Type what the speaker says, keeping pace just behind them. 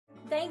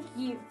Thank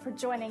you for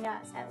joining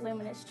us at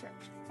Luminous Church.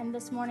 And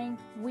this morning,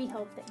 we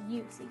hope that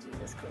you see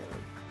Jesus clearly.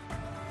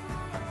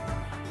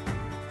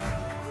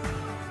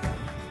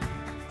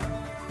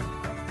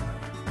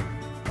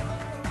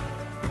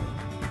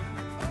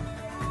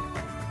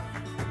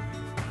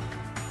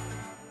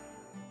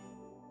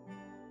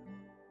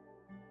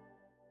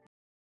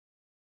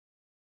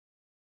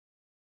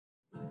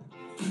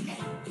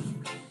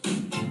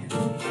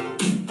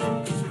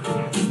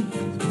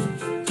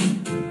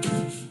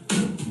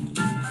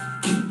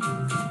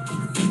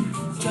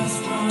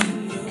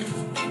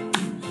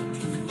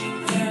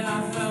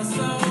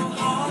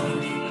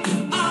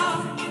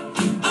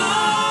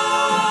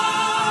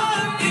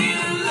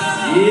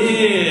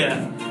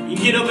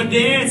 Get up and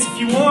dance if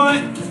you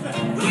want.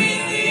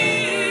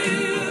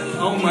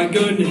 Oh my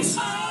goodness.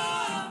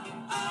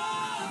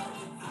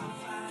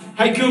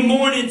 Hey, good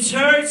morning,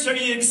 church. Are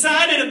you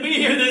excited to be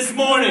here this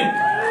morning?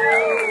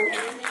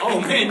 Oh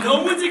man,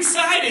 no one's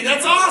excited.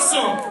 That's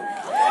awesome.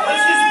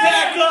 Let's just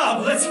back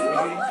up.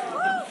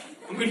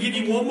 I'm going to give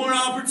you one more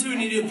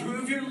opportunity to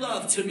prove your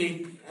love to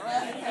me.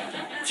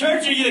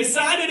 Church, are you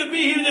excited to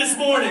be here this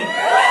morning?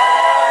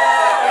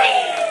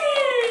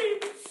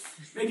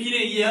 Maybe you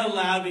didn't yell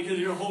loud because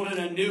you're holding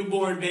a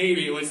newborn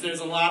baby, which there's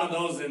a lot of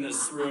those in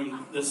this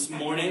room this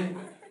morning.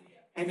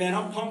 Hey man,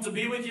 I'm pumped to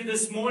be with you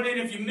this morning.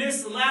 If you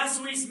missed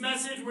last week's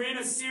message, we're in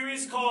a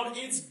series called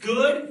It's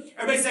Good.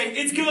 Everybody say,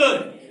 it's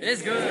good.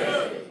 It's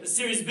good. The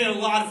series has been a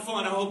lot of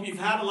fun. I hope you've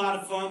had a lot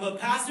of fun. But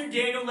Pastor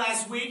Daniel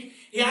last week,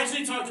 he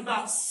actually talked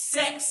about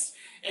sex.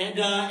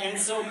 And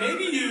so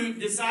maybe you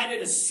decided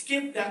to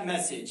skip that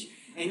message.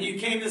 And you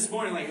came this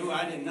morning like, oh,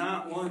 I did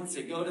not want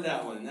to go to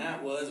that one.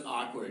 That was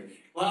awkward.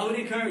 Well, I would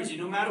encourage you,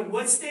 no matter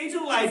what stage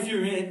of life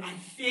you're in,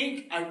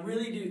 I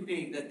really do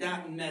think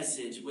that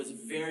message was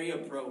very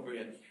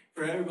appropriate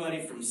for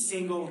everybody from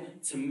single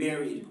to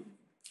married.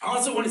 I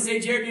also want to say,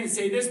 Jared didn't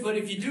say this, but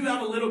if you do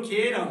have a little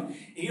kid,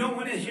 you don't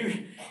want to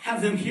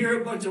have them hear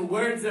a bunch of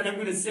words that I'm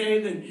going to say,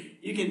 then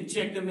you can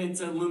check them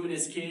into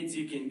Luminous Kids.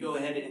 You can go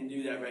ahead and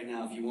do that right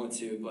now if you want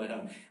to.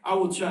 But I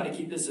will try to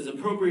keep this as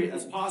appropriate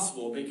as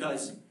possible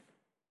because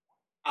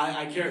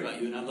I care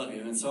about you and I love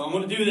you, and so I'm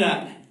going to do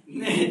that.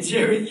 Man,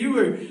 Jared,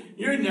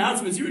 your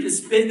announcements, you were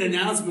just spitting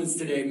announcements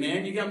today,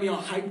 man. You got me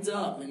all hyped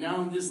up, and now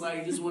I'm just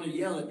want to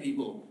yell at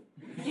people.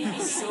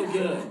 So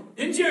good.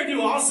 Didn't Jared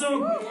do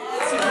awesome?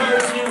 Let's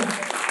encourage him.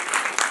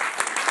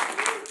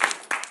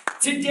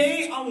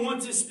 Today, I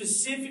want to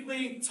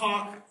specifically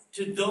talk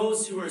to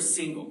those who are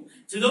single.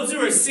 To those who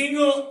are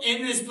single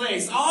in this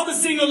place. All the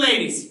single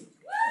ladies.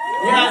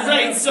 Yeah,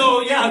 right.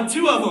 So, yeah,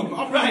 2 of them.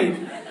 All right.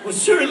 Well,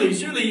 surely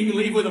you can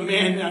leave with a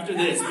man after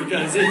this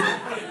because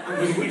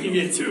we can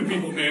get 2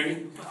 people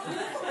married.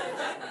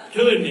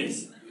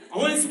 Goodness. I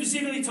want to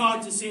specifically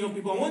talk to single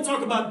people. I want to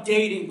talk about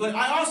dating, but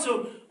I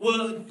also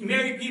will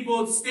married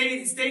people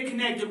stay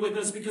connected with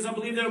us because I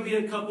believe there will be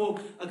a couple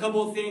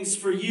of things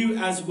for you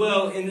as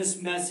well in this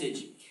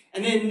message.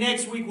 And then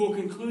next week we'll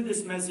conclude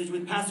this message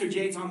with Pastor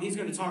J. Tom. He's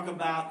going to talk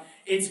about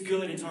it's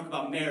good and talk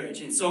about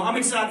marriage. And so I'm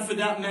excited for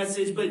that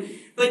message.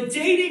 But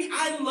dating,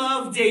 I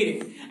love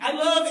dating. I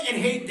love and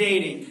hate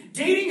dating.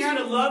 Dating had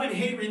a love and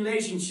hate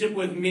relationship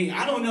with me.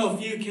 I don't know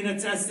if you can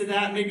attest to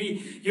that.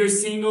 Maybe you're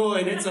single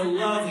and it's a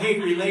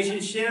love-hate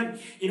relationship.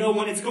 You know,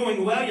 when it's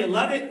going well, you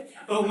love it.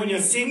 But when you're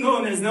single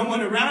and there's no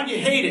one around, you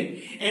hate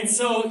it. And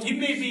so you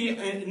may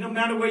be, no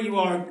matter where you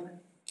are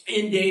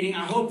in dating,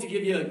 I hope to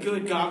give you a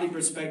good godly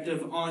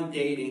perspective on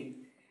dating.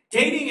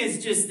 Dating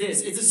is just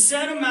this. It's a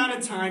set amount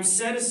of time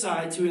set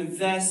aside to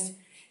invest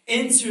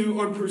into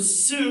or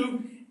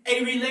pursue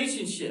a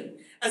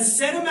relationship. A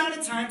set amount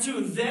of time to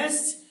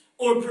invest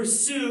or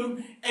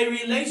pursue a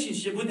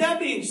relationship. With that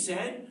being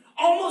said,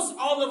 almost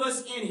all of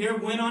us in here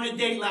went on a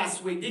date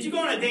last week. Did you go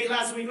on a date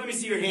last week? Let me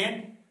see your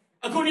hand.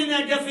 According to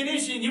that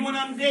definition, you went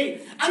on a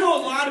date. I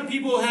know a lot of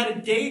people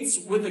had dates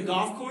with a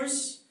golf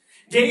course,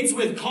 dates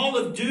with Call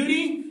of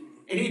Duty.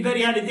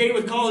 Anybody had a date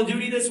with Call of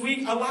Duty this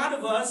week? A lot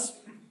of us.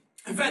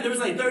 In fact, there was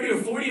like 30 or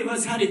 40 of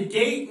us had a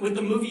date with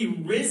the movie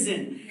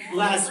Risen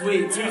last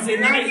week, Tuesday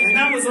night, and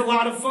that was a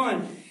lot of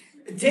fun.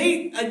 A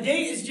date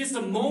is just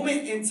a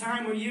moment in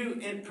time where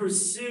you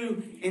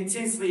pursue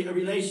intensely a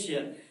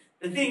relationship.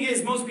 The thing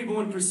is, most people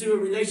want to pursue a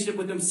relationship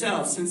with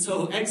themselves, and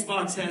so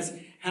Xbox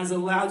has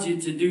allowed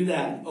you to do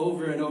that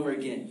over and over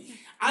again.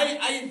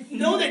 I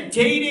know that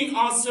dating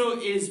also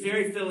is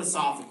very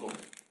philosophical.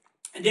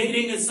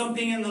 Dating is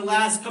something in the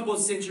last couple of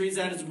centuries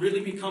that has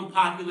really become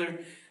popular.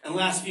 In the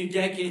last few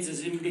decades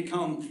has even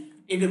become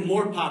even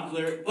more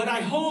popular. But I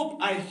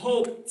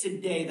hope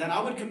today that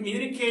I would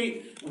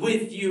communicate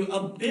with you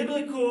a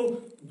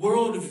biblical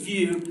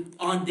worldview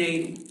on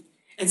dating.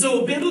 And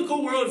so a biblical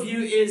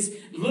worldview is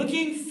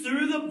looking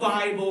through the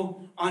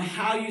Bible on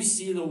how you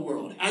see the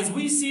world. As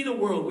we see the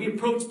world, we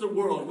approach the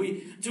world.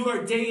 We do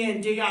our day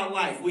in, day out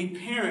life. We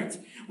parent.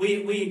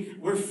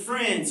 We're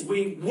friends.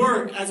 We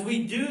work. As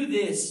we do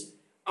this,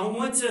 I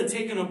want to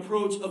take an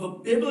approach of a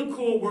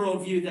biblical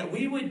worldview that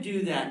we would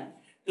do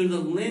that through the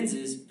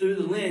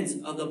lens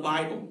of the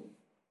Bible.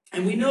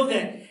 And we know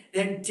that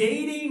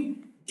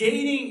dating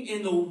dating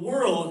in the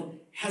world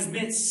has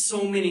meant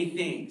so many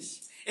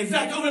things. In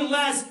fact, over the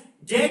last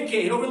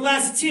decade, over the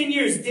last 10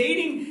 years,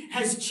 dating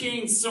has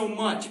changed so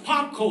much.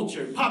 Pop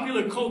culture,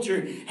 popular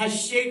culture has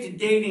shaped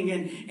dating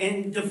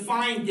and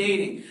defined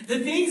dating. The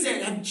things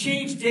that have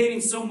changed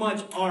dating so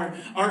much are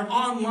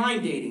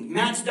online dating,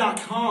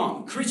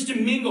 Match.com,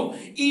 Christian Mingle,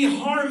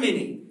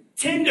 eHarmony,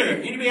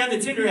 Tinder. Anybody have the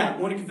Tinder app?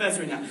 Want to confess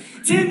right now?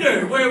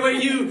 Tinder, where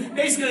you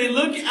basically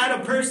look at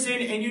a person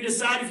and you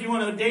decide if you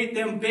want to date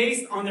them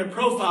based on their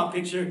profile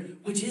picture,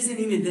 which isn't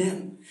even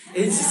them.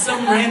 It's just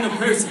some random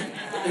person.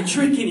 They're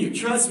tricking you,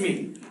 trust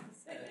me.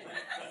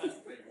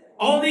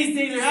 All these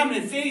things are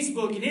happening.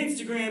 Facebook and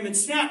Instagram and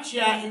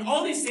Snapchat and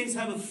all these things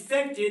have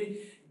affected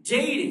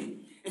dating.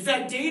 In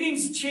fact,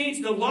 dating's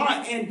changed a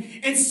lot,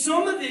 and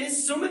some of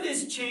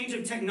this change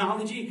of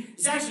technology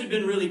has actually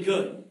been really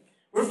good.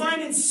 We're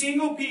finding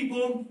single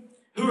people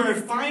who are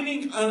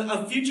finding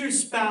a future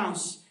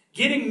spouse,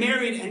 getting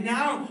married, and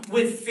now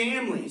with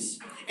families.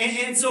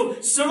 And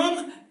so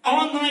some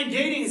online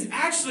dating has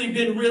actually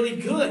been really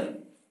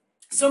good.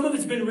 Some of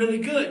it's been really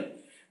good.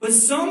 But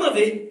some of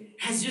it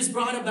has just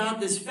brought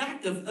about this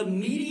fact of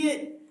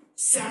immediate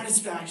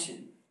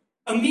satisfaction.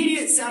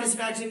 Immediate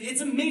satisfaction.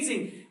 It's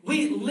amazing.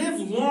 We live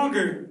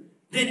longer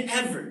than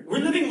ever. We're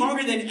living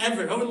longer than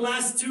ever. Over the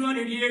last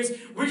 200 years,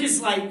 we're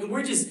just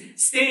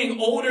staying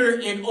older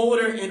and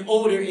older and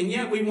older, and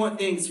yet we want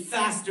things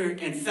faster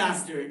and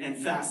faster and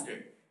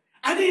faster.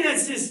 I think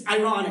that's just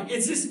ironic.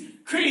 It's just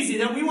crazy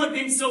that we want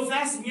things so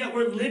fast, and yet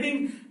we're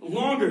living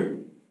longer.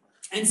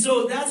 And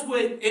so that's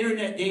what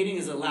internet dating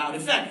has allowed.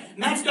 In fact,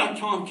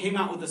 Match.com came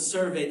out with a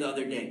survey the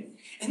other day.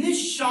 And this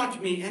shocked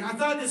me, and I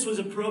thought this was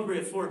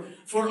appropriate for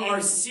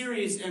our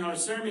series and our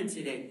sermon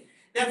today.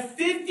 That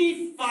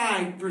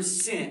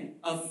 55%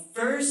 of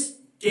first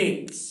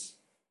dates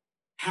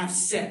have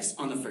sex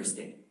on the first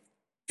date.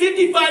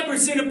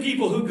 55% of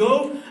people who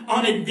go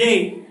on a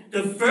date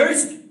the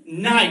first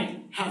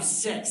night have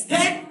sex.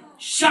 That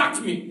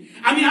shocked me.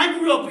 I mean, I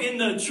grew up in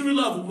the true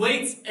love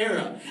waits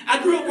era. I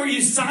grew up where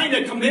you signed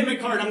a commitment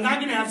card. I'm not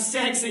going to have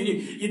sex, and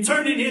you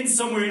turned it in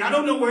somewhere, and I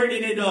don't know where it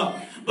ended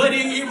up, but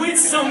it went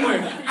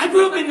somewhere. I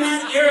grew up in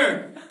that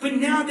era, but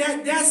now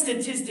that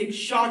statistic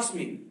shocks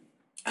me.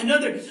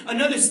 Another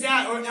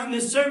stat on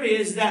this survey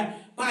is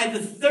that by the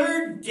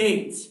third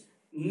date,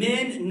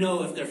 men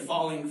know if they're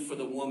falling for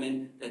the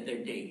woman that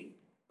they're dating.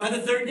 By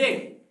the third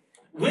date.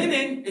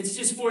 Women, it's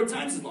just 4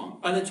 times as long.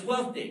 By the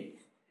 12th date.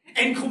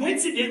 And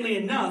coincidentally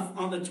enough,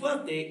 on the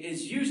 12th date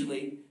is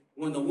usually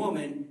when the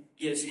woman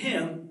gives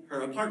him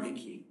her apartment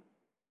key.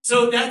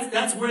 So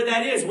that's where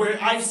that is. Where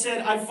I've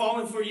said, I've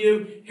fallen for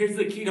you. Here's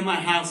the key to my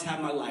house.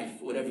 Have my life.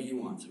 Whatever you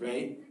want,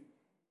 right?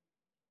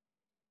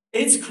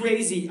 It's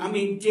crazy. I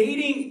mean,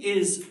 dating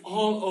is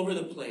all over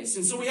the place.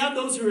 And so we have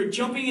those who are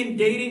jumping in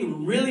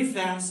dating really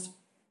fast.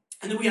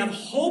 And then we have a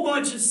whole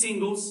bunch of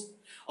singles,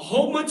 a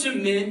whole bunch of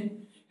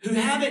men who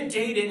haven't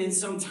dated in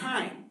some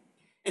time.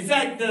 In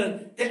fact,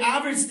 the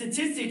average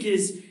statistic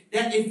is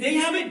that if they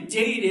haven't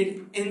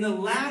dated in the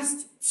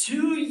last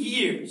 2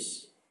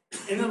 years,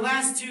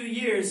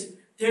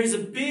 there's a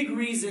big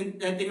reason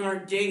that they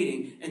aren't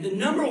dating. And the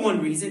number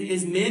one reason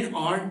is men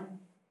are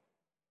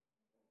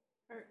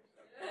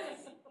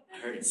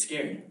hurt,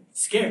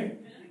 scared.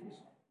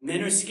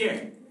 Men are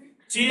scared.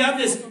 So you have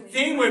this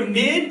thing where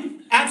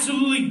men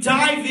absolutely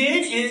dive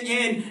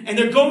in and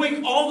they're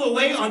going all the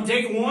way on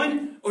date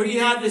 1, or you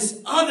have this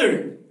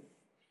other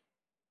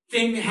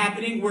thing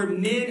happening where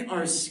men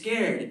are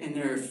scared and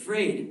they're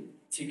afraid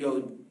to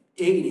go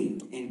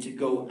dating and to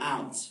go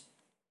out.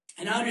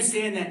 And I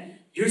understand that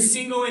you're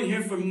single in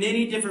here for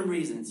many different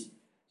reasons.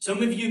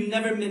 Some of you have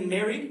never been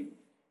married.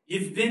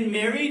 You've been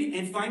married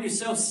and find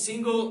yourself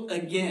single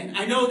again.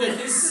 I know that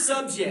this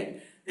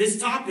subject, this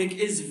topic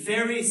is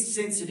very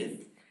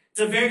sensitive. It's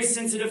a very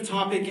sensitive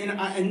topic, and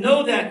I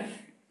know that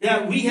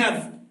we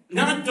have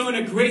not done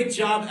a great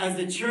job as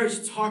the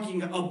church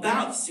talking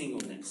about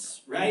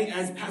singleness, right?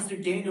 As Pastor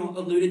Daniel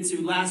alluded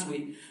to last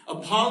week,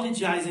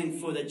 apologizing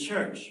for the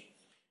church.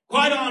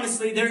 Quite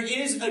honestly, there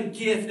is a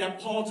gift that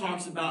Paul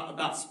talks about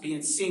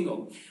being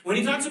single. When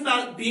he talks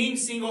about being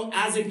single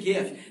as a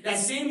gift, that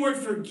same word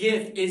for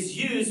gift is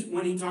used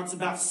when he talks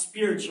about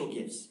spiritual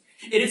gifts.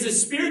 It is a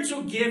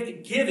spiritual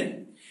gift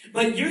given.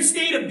 But your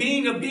state of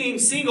being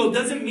single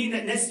doesn't mean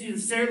that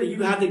necessarily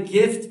you have the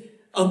gift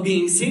of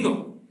being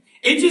single.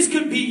 It just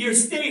could be your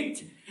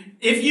state.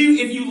 If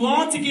you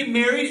long to get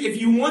married,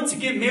 if you want to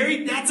get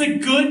married, that's a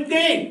good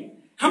thing.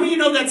 How many of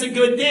you know that's a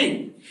good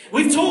thing?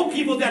 We've told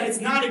people that it's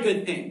not a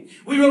good thing.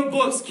 We wrote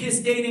books, Kiss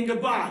Dating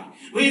Goodbye.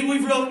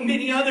 We've wrote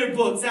many other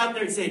books out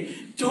there saying,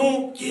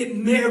 don't get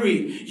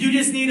married. You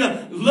just need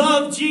to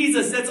love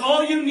Jesus. That's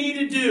all you need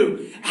to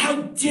do.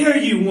 How dare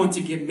you want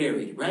to get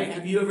married, right?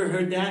 Have you ever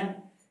heard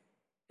that?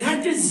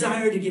 That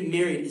desire to get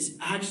married is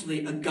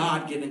actually a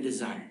God-given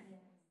desire.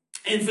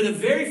 And for the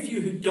very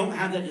few who don't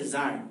have that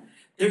desire,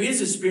 there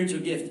is a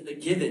spiritual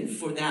gift given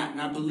for that.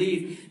 And I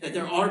believe that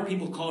there are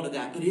people called to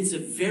that, but it's a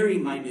very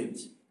minute.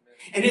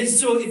 And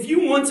so if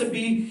you want to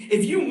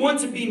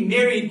be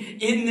married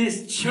in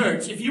this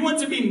church, if you want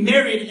to be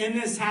married in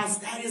this house,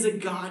 that is a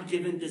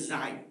God-given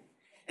desire.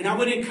 And I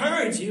would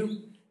encourage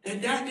you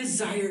that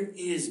desire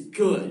is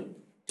good.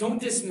 Don't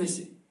dismiss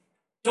it.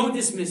 Don't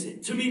dismiss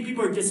it. Too many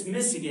people are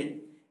dismissing it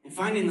and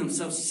finding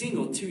themselves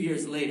single 2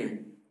 years later,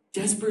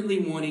 desperately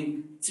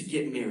wanting to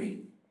get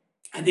married.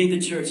 I think the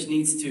church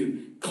needs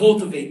to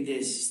cultivate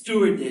this,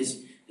 steward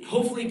this, and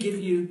hopefully give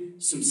you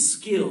some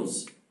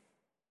skills,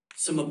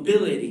 some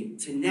ability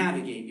to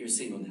navigate your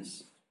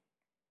singleness.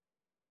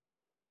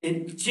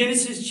 In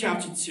Genesis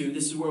chapter 2,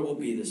 this is where we'll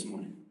be this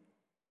morning.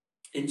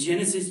 In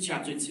Genesis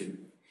chapter 2.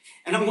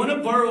 And I want to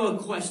borrow a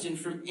question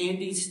from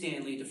Andy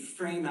Stanley to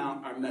frame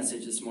out our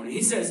message this morning.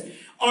 He says,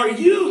 are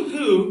you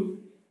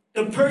who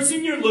the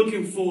person you're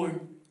looking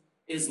for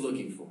is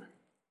looking for?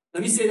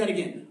 Let me say that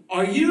again.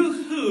 Are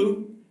you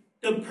who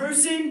the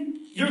person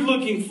you're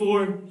looking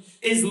for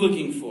is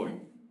looking for?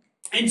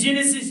 In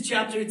Genesis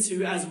chapter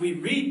 2, as we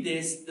read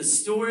this, the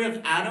story of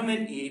Adam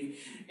and Eve,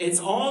 it's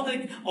all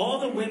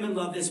the women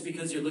love this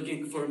because you're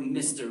looking for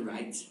Mr.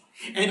 Right.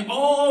 And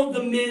all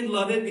the men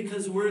love it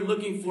because we're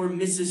looking for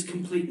Mrs.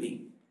 Complete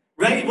Me.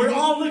 Right? We're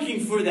all looking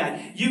for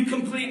that. You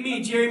complete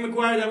me. Jerry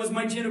Maguire, that was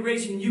my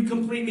generation. You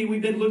complete me.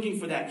 We've been looking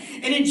for that.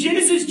 And in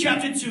Genesis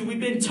chapter 2, we've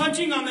been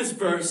touching on this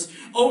verse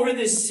over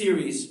this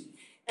series.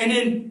 And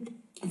in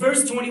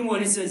verse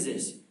 21, it says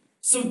this.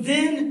 So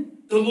then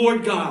the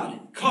Lord God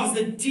caused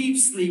a deep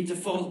sleep to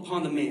fall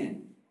upon the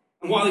man.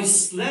 And while he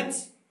slept,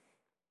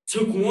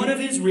 took one of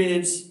his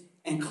ribs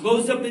and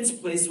closed up its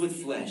place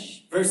with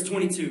flesh. Verse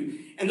 22.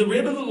 And the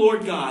rib of the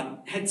Lord God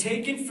had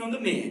taken from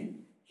the man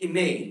he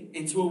made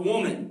into a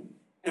woman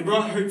and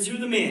brought her to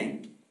the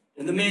man.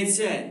 And the man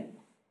said,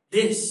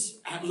 this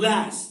at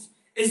last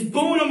is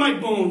bone of my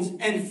bones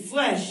and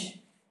flesh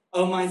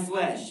of my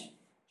flesh.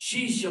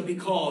 She shall be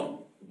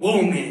called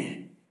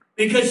woman,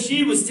 because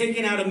she was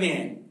taken out of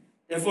man.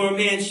 Therefore a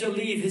man shall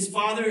leave his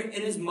father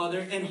and his mother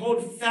and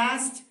hold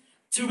fast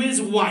to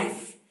his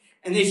wife,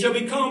 and they shall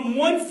become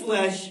one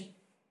flesh.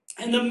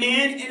 And the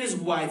man and his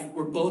wife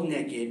were both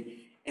naked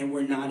and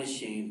were not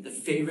ashamed. The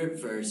favorite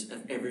verse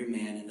of every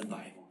man in the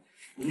Bible.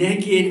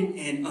 Naked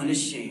and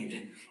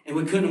unashamed. And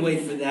we couldn't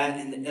wait for that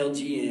and the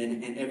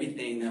LGN and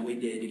everything that we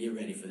did to get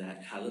ready for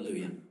that.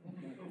 Hallelujah.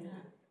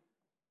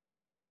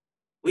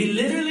 We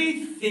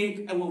literally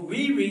think, and when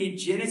we read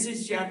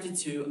Genesis chapter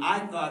 2,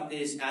 I thought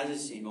this as a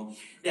single,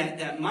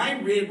 that my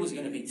rib was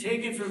going to be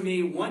taken from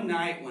me one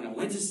night when I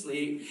went to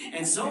sleep,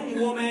 and some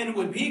woman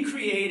would be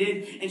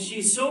created, and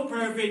she's so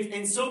perfect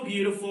and so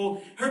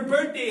beautiful. Her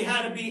birthday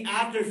had to be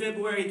after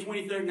February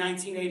 23rd,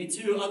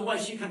 1982,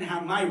 otherwise she couldn't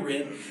have my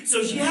rib.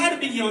 So she had to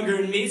be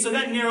younger than me, so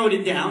that narrowed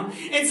it down.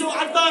 And so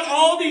I thought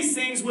all these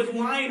things would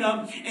line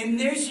up, and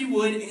there she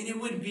would, and it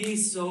would be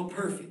so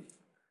perfect.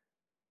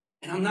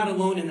 And I'm not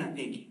alone in that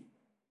thinking.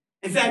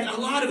 In fact, a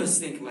lot of us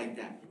think like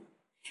that.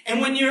 And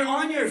when you're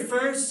on your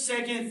first,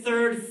 second,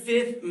 third,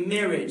 fifth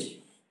marriage,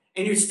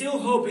 and you're still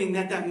hoping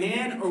that that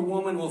man or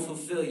woman will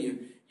fulfill you,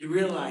 you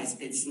realize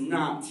it's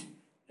not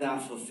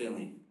that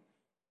fulfilling.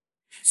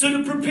 So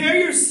to prepare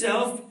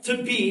yourself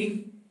to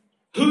be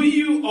who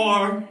you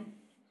are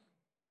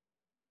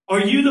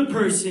you the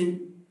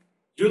person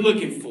you're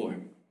looking for?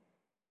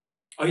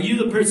 Are you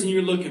the person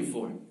you're looking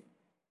for?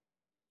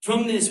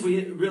 From this,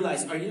 we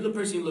realize, are you the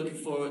person you're looking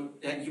for?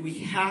 That we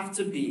have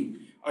to be.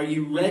 Are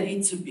you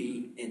ready to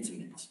be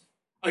intimate?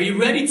 Are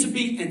you ready to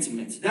be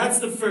intimate? That's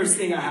the first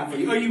thing I have for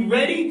you. Are you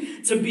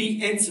ready to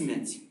be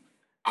intimate?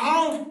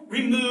 I'll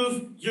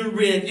remove your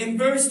rib. In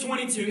verse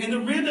 22, and the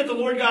rib that the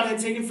Lord God had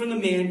taken from the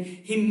man,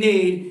 he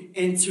made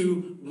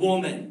into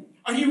woman.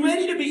 Are you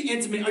ready to be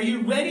intimate? Are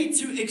you ready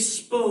to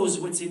expose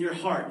what's in your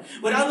heart?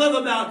 What I love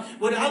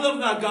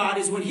about God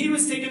is when he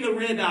was taking the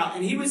rib out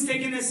and he was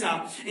taking this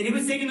out and he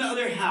was taking the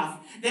other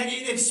half, that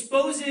it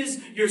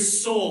exposes your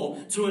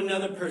soul to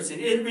another person.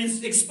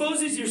 It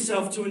exposes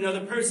yourself to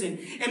another person.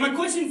 And my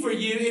question for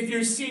you, if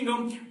you're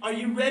single, are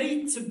you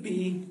ready to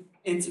be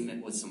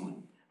intimate with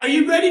someone? Are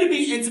you ready to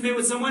be intimate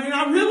with someone? And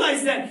I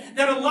realize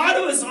that a lot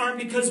of us aren't,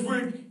 because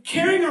we're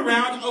carrying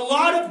around a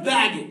lot of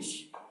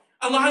baggage.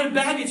 A lot of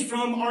baggage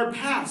from our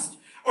past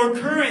or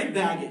current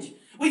baggage.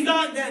 We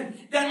thought that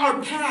our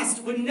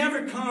past would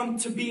never come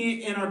to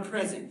be in our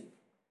present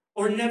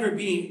or never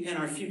be in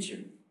our future.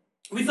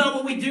 We thought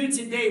what we do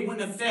today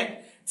wouldn't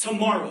affect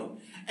tomorrow.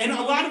 And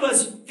a lot of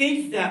us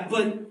think that,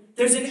 but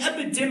there's an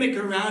epidemic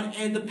around,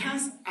 and the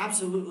past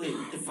absolutely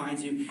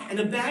defines you. And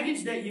the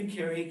baggage that you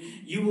carry,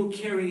 you will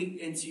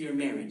carry into your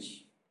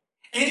marriage.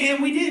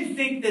 And we didn't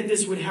think that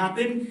this would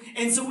happen.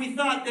 And so we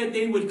thought that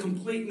they would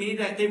complete me,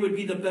 that they would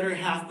be the better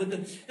half. But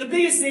the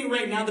biggest thing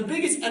right now, the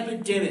biggest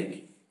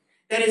epidemic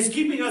that is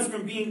keeping us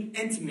from being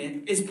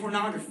intimate is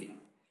pornography.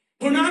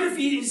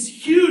 Pornography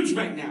is huge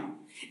right now.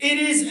 It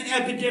is an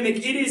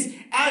epidemic. It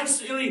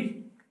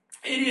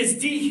is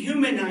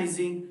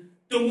dehumanizing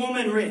the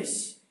woman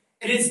race.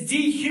 It is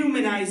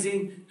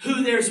dehumanizing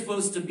who they're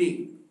supposed to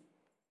be.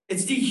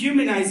 It's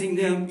dehumanizing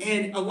them.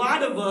 And a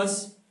lot of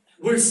us,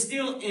 we're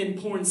still in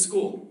porn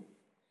school.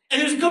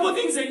 And there's a couple of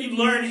things that you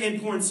learn in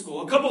porn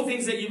school. A couple of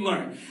things that you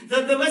learn.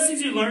 The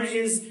lessons you learn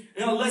is,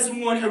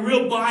 lesson one, a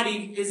real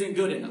body isn't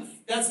good enough.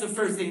 That's the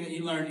first thing that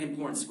you learn in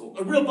porn school.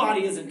 A real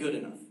body isn't good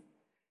enough.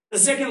 The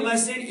second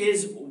lesson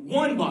is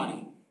one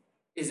body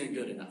isn't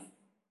good enough.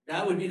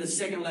 That would be the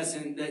second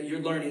lesson that you're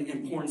learning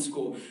in porn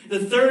school. The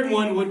third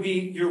one would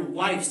be your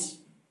wife's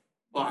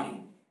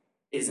body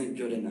isn't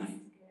good enough.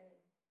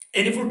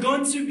 And if we're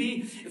going to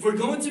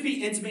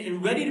be intimate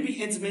and ready to be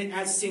intimate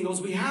as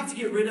singles, we have to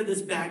get rid of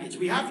this baggage.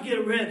 We have to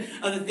get rid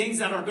of the things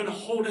that are going to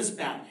hold us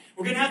back.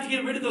 We're going to have to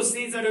get rid of those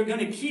things that are going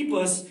to keep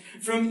us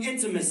from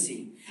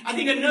intimacy. I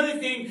think another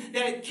thing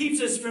that keeps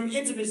us from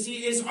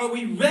intimacy is, are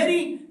we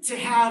ready to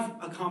have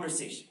a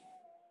conversation?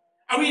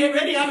 Are we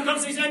ready to have a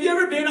conversation? Have you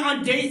ever been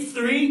on date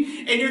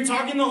 3 and you're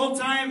talking the whole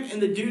time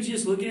and the dude's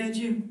just looking at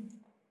you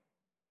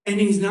and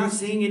he's not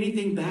saying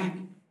anything back?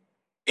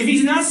 If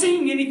he's not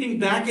saying anything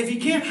back, if you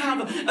can't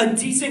have a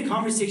decent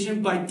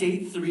conversation by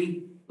date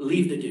 3,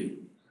 leave the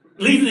dude.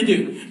 Leave the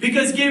dude.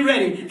 Because get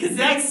ready, because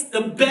that's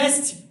the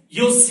best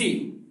you'll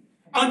see.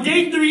 On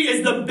date 3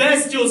 is the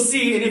best you'll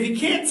see. And if he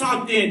can't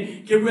talk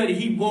then, get ready.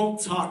 He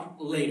won't talk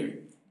later.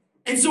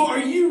 And so are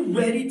you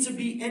ready to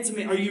be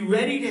intimate? Are you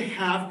ready to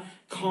have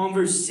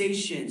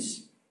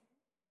conversations?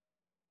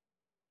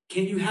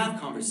 Can you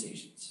have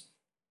conversations?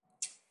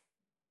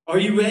 Are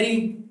you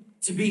ready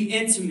to be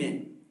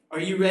intimate? Are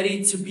you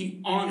ready to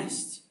be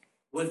honest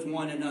with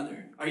one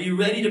another? Are you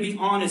ready to be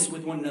honest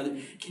with one another?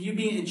 Can you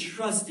be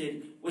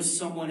entrusted with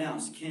someone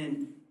else?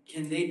 Can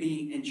they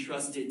be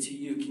entrusted to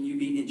you? Can you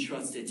be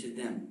entrusted to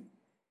them?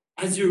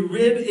 As your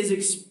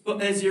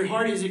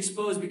heart is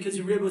exposed because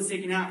your rib was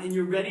taken out and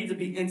you're ready to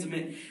be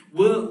intimate,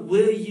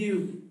 will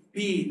you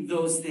be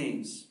those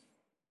things?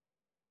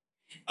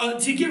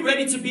 To get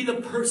ready to be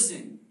the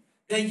person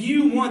that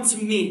you want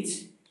to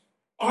meet,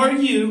 are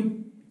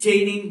you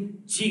dating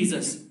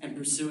Jesus and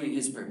pursuing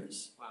his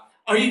purpose? Wow.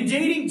 Are you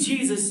dating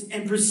Jesus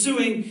and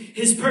pursuing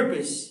his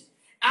purpose?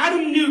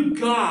 Adam knew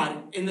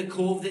God in the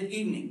cool of the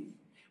evening.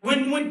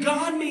 When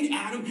God made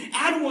Adam,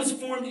 Adam was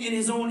formed in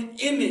his own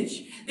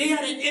image. They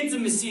had an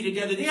intimacy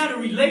together. They had a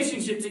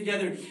relationship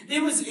together.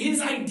 His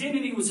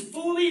identity was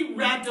fully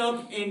wrapped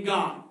up in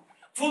God.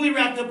 Fully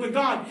wrapped up with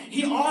God.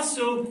 He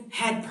also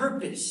had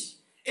purpose.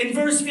 In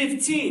verse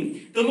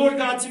 15, the Lord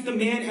God took the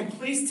man and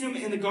placed him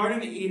in the Garden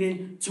of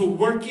Eden to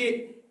work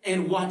it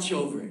and watch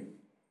over it.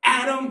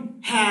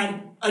 Adam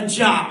had a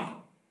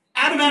job.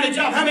 Adam had a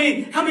job. How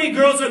many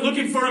girls are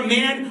looking for a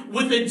man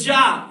with a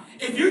job?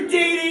 If you're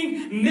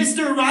dating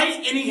Mr. Right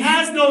and he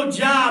has no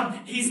job,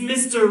 he's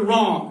Mr.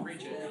 Wrong.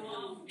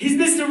 He's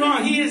Mr.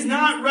 Wrong. He is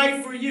not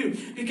right for you.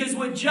 Because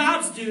what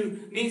jobs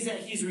do means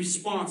that he's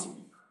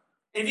responsible.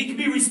 And if he can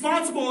be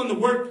responsible in the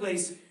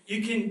workplace,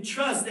 you can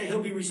trust that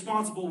he'll be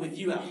responsible with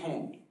you at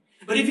home.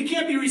 But if he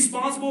can't be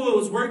responsible at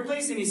his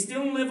workplace and he's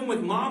still living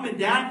with mom and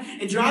dad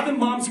and driving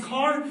mom's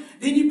car,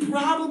 then you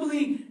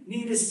probably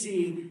need to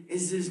see,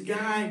 is this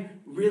guy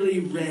really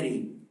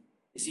ready?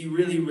 Is he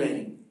really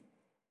ready?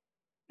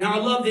 Now I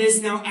love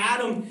this. Now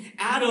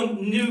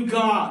Adam knew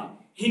God.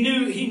 He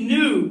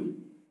knew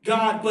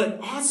God, but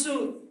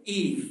also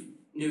Eve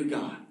knew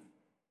God.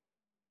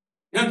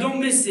 Now don't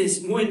miss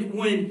this.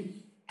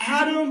 When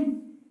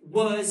Adam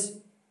was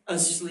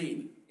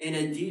asleep, in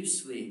a deep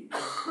sleep,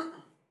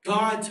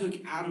 God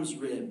took Adam's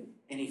rib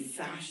and he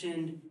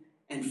fashioned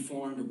and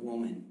formed a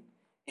woman.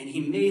 And he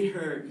made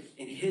her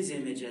in his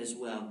image as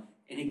well.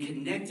 And he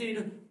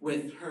connected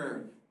with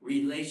her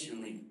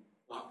relationally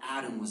while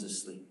Adam was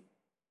asleep.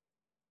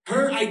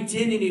 Her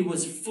identity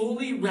was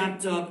fully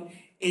wrapped up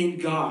in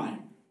God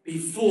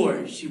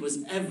before she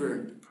was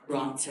ever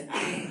brought to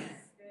Adam.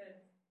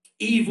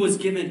 Eve was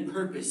given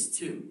purpose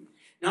too.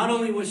 Not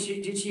only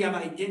did she have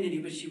identity,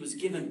 but she was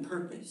given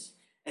purpose.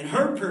 And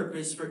her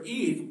purpose for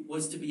Eve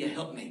was to be a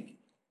helpmate.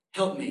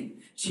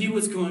 She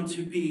was going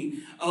to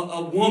be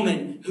a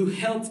woman who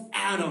helped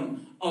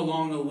Adam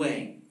along the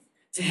way.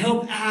 To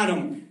help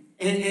Adam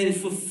and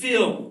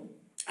fulfill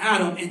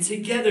Adam. And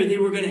together they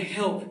were going to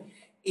help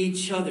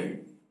each other.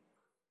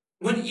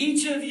 When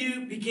each of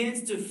you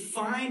begins to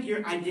find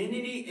your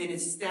identity and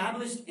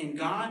established in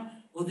God,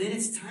 well, then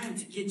it's time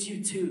to get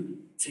you two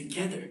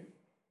together.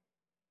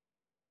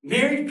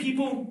 Married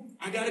people,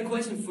 I got a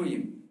question for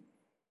you.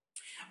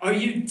 Are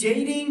you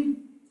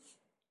dating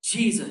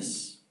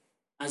Jesus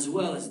as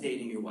well as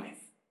dating your wife?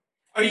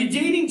 Are you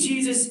dating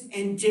Jesus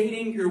and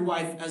dating your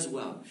wife as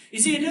well? You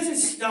see, it doesn't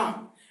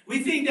stop. We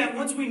think that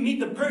once we meet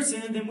the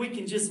person, then we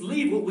can just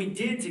leave what we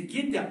did to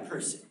get that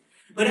person.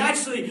 But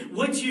actually,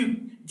 what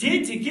you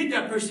did to get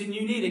that person,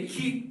 you need to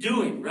keep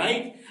doing,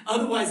 right?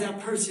 Otherwise, that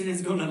person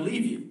is going to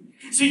leave you.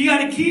 So you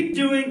got to keep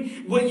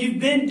doing what you've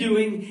been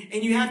doing,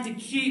 and you have to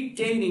keep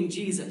dating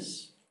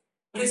Jesus.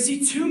 But I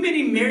see too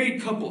many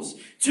married couples,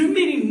 too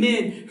many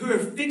men who are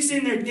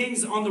fixing their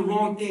things on the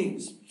wrong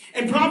things.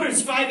 In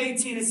Proverbs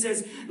 5:18, it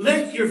says,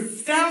 "Let your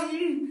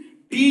fountain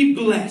be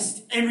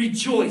blessed and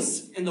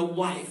rejoice in the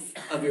wife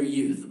of your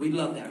youth." We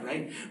love that,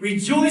 right?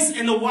 Rejoice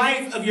in the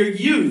wife of your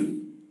youth.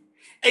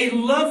 A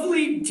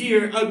lovely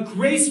deer, a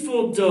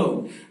graceful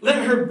doe.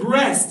 Let her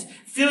breast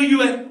fill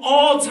you at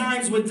all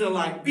times with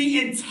delight. Be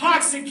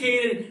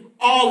intoxicated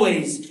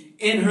always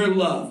in her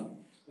love.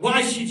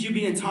 Why should you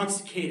be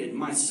intoxicated,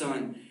 my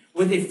son,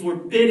 with a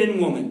forbidden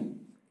woman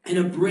and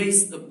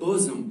embrace the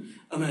bosom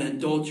of an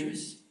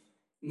adulteress?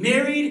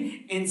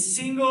 Married and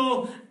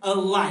single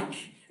alike.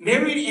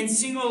 Married and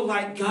single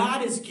alike,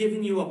 God has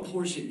given you a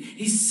portion.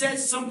 He set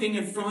something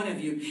in front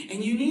of you,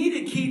 and you need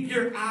to keep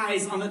your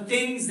eyes on the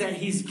things that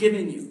He's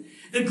given you.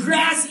 The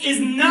grass is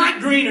not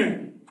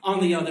greener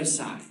on the other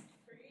side.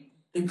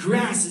 The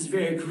grass is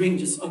very green.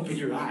 Just open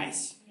your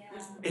eyes.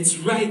 It's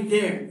right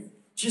there.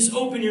 Just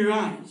open your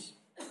eyes.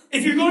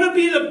 If you're going to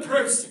be the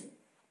person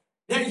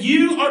that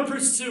you are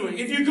pursuing,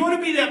 if you're going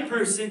to be that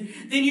person,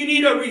 then you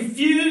need to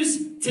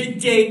refuse to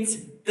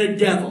date the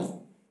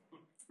devil.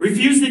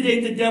 Refuse to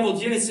date the devil.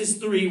 Genesis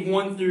 3,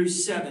 1 through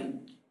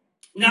 7.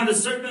 Now the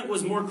serpent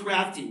was more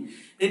crafty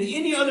than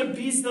any other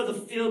beast of the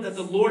field that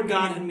the Lord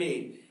God had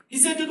made. He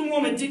said to the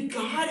woman, did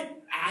God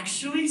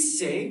actually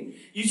say,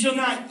 you shall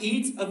not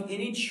eat of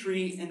any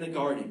tree in the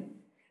garden?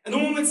 And the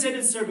woman said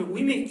to the serpent,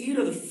 we may eat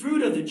of the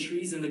fruit of the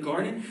trees in the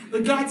garden,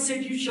 but God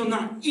said, you shall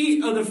not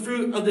eat of the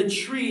fruit of the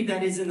tree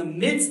that is in the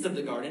midst of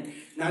the garden,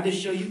 neither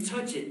shall you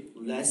touch it,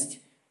 lest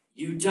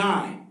you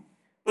die.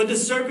 But the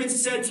serpent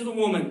said to the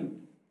woman,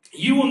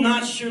 you will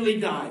not surely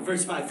die.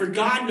 Verse 5, for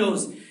God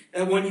knows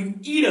that when you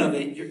eat of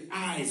it, your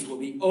eyes will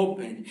be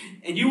opened,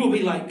 and you will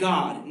be like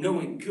God,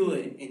 knowing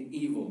good and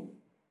evil.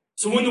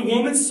 So when the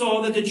woman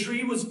saw that the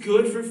tree was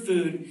good for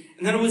food,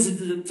 and that it was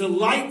a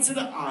delight to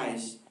the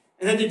eyes,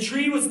 and that the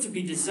tree was to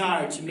be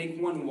desired to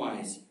make one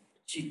wise,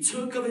 she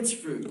took of its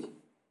fruit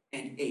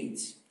and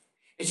ate.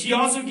 And she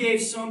also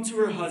gave some to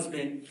her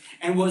husband,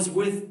 who was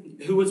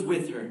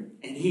with her,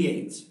 and he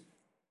ate.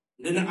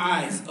 Then the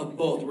eyes of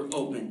both were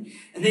opened,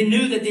 and they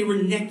knew that they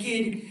were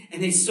naked,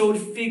 and they sewed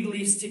fig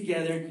leaves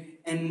together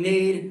and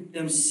made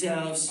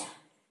themselves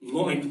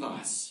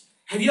loincloths.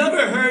 Have you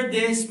ever heard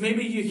this?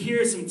 Maybe you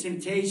hear some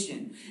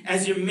temptation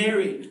as you're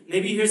married.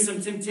 Maybe you hear some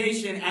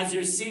temptation as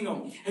you're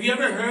single. Have you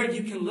ever heard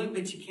you can look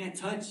but you can't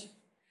touch?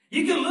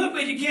 You can look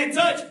but you can't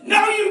touch.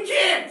 No, you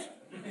can't.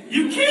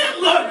 You can't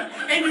look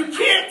and you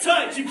can't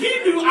touch. You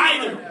can't do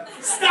either.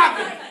 Stop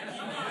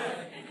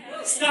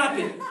it. Stop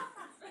it.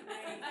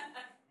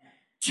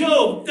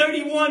 Job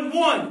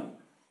 31:1.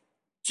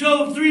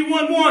 Job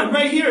 3:1,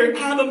 right here. I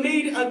have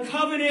made a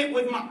covenant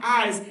with my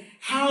eyes.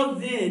 How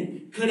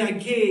then could I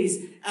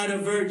gaze at a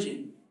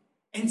virgin?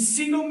 And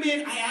single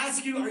men, I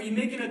ask you, are you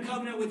making a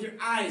covenant with your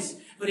eyes?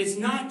 But it's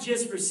not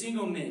just for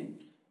single men.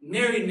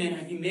 Married men,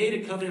 have you made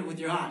a covenant with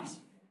your eyes?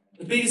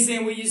 The biggest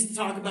thing we used to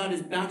talk about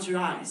is bounce your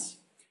eyes.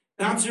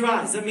 Bounce your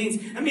eyes. That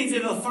means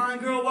if a fine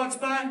girl walks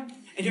by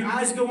and your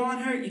eyes go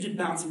on her, you just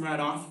bounce them right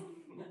off.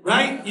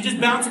 Right? You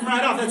just bounce them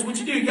right off. That's what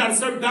you do. You got to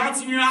start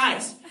bouncing your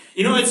eyes.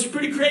 You know, it's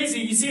pretty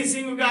crazy. You see a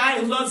single guy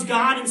who loves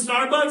God in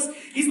Starbucks,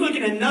 he's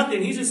looking at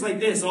nothing. He's just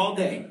like this all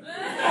day.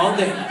 All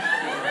day.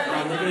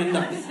 I'm looking at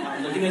nothing.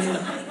 I'm looking at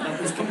nothing.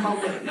 Nothing's coming my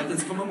way.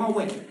 Nothing's coming my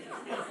way.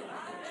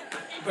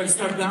 You better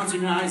start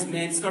bouncing your eyes,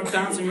 man. Start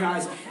bouncing your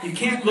eyes. You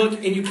can't look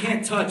and you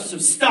can't touch, so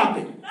stop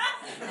it.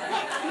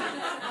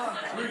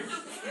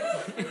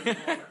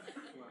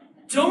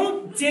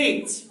 Don't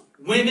date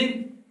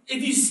women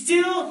if you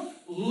still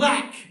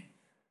lack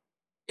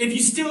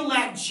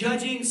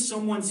judging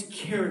someone's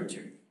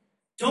character.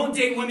 Don't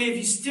date women if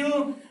you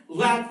still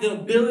lack the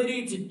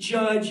ability to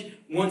judge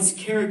one's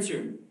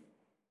character.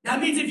 That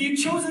means if you've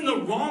chosen the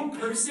wrong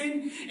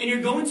person and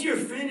you're going to your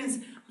friend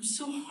and I'm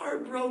so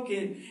heartbroken.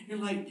 And you're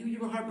like, dude, you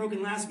were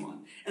heartbroken last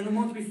month and the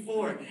month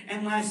before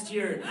and last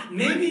year.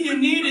 Maybe you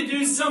need to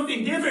do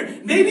something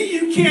different. Maybe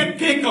you can't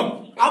pick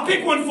them. I'll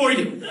pick one for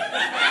you.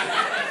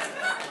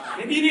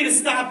 Maybe you need to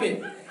stop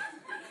it.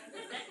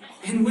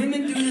 And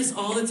women do this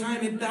all the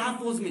time. It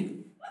baffles me.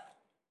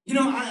 You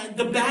know,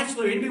 The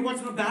Bachelor. Anybody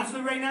watching The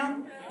Bachelor right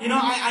now? You know,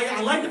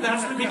 I like The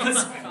Bachelor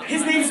because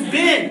his name's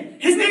Ben.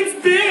 His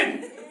name's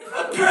Ben.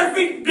 A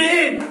perfect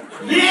Ben.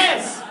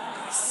 Yes.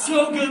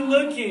 So good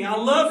looking. I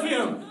love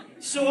him.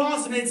 So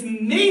awesome. It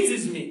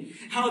amazes me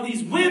how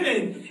these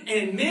women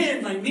and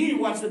men like me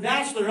watch The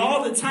Bachelor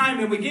all the time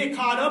and we get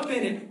caught up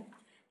in it.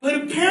 But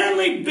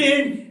apparently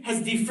Ben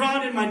has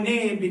defrauded my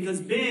name because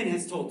Ben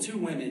has told 2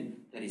 women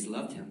that he's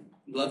loved them.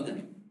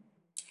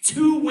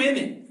 2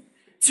 women.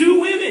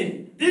 2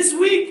 women. This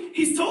week,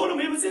 he's told them.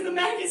 It was in the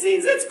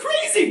magazines. That's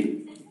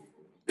crazy.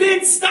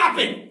 Ben, stop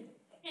it.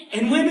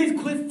 And women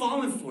quit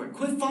falling for it.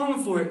 Quit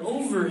falling for it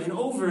over and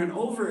over and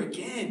over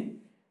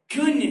again.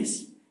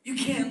 Goodness. You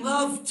can't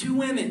love 2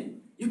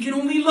 women. You can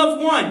only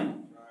love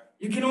one.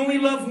 You can only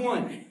love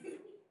one.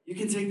 You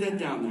can take that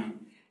down now.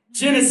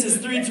 Genesis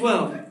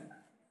 3:12.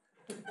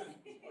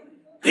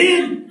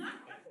 Ben,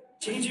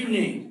 change your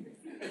name.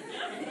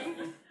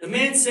 The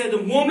man said,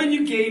 the woman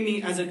you gave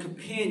me as a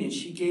companion,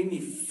 she gave me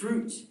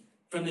fruit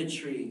from the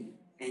tree.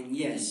 And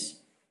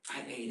yes,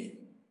 I ate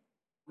it.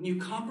 When you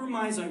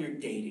compromise on your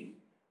dating,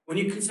 when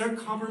you start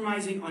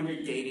compromising on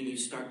your dating, you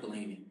start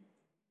blaming.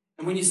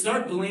 And when you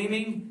start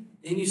blaming,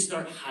 then you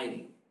start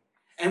hiding.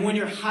 And when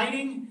you're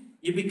hiding,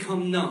 you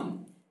become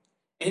numb.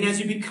 And as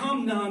you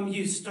become numb,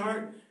 you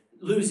start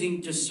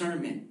losing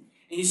discernment.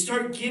 And you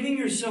start giving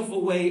yourself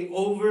away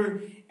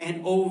over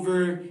and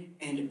over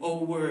and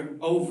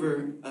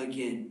over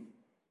again.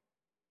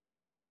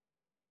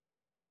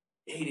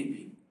 Dating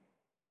people.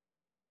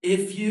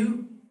 If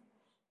you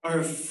are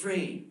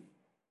afraid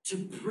to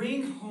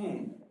bring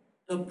home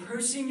the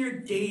person you're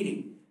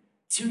dating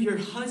to your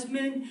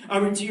husband,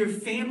 or to your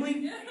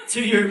family,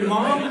 to your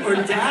mom or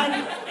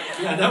dad,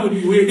 yeah, that would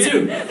be weird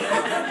too.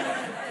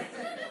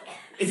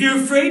 If you're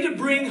afraid to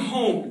bring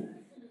home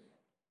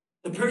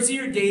the person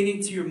you're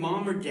dating to your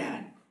mom or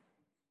dad,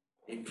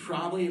 they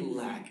probably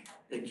lack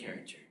the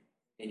character,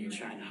 and you're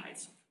trying to hide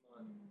something.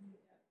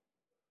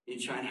 You're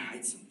trying to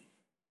hide something.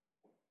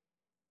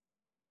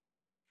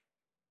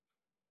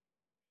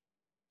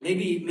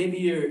 Maybe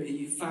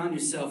you found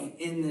yourself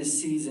in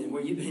this season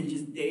where you've been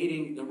just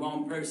dating the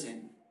wrong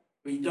person,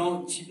 where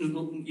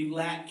you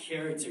lack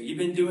character. You've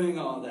been doing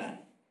all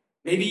that.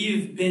 Maybe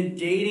you've been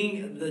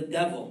dating the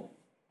devil,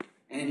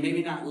 and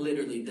maybe not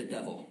literally the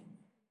devil,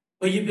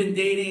 but you've been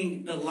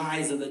dating the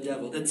lies of the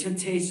devil, the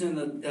temptation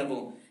of the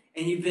devil,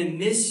 and you've been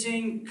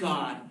missing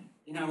God.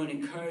 And I would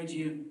encourage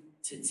you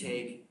to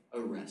take a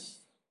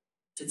rest,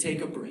 to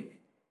take a break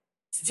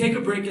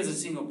as a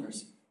single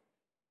person.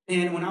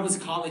 And when I was a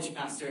college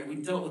pastor, we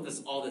dealt with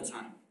this all the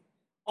time.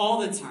 All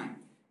the time.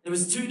 There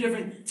was two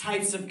different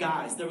types of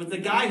guys. There was the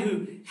guy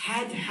who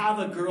had to have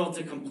a girl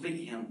to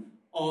complete him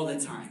all the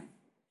time.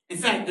 In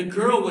fact, the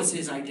girl was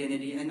his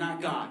identity and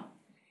not God.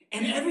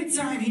 And every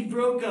time he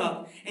broke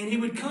up and he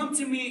would come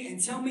to me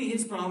and tell me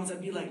his problems,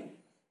 I'd be like,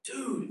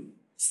 dude,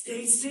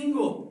 stay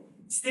single.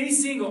 Stay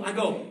single. I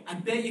go, I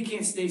bet you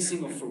can't stay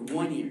single for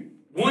 1 year.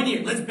 1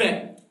 year, let's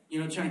bet.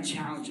 Trying to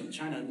challenge him,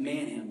 trying to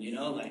man him,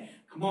 like,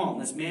 come on,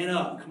 let's man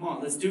up. Come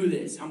on, let's do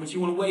this. How much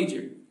you want to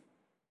wager?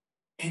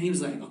 And he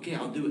was like, okay,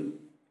 I'll do it.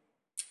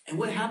 And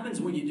what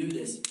happens when you do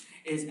this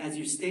is as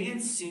you're staying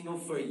single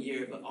for a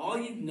year, but all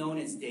you've known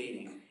is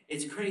dating,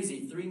 it's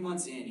crazy. 3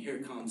 months in, here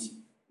comes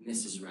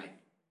Mrs. Right.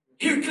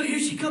 Here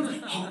she comes.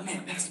 Oh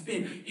man, Pastor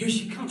Ben, here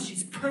she comes.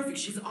 She's perfect.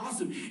 She's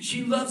awesome.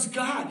 She loves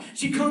God.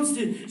 She comes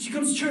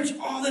to church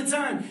all the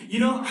time.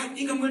 I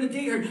think I'm going to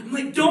date her. I'm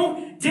like,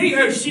 don't date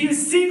her. She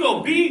is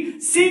single. Be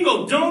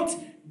single. Don't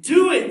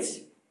do it.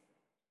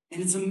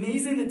 And it's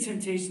amazing the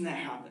temptation that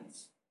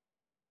happens.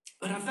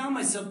 But I found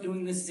myself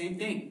doing this same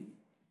thing.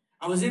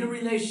 I was in a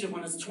relationship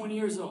when I was 20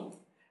 years old.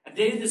 I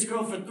dated this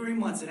girl for 3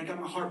 months and I got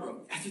my heart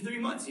broke. After 3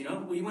 months,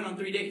 we went on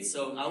 3 dates,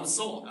 so I was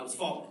sold. I was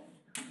falling.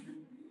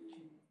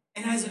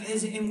 And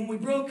and when we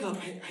broke up,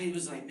 I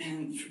was like,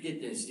 man,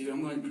 forget this, dude.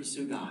 I'm going to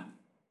pursue God.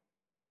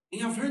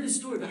 And I've heard this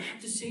story, but I have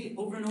to say it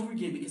over and over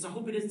again because I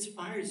hope it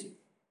inspires you.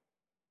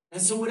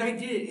 And so what I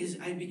did is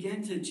I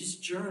began to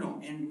just journal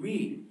and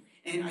read.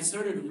 And I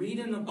started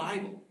reading the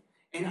Bible.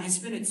 And I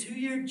spent a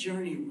 2-year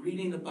journey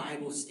reading the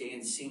Bible,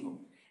 staying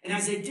single. And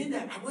as I did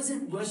that, I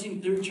wasn't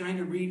rushing through trying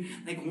to read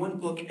like one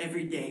book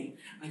every day.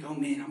 Like, oh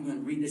man, I'm going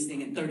to read this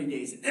thing in 30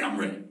 days, and then I'm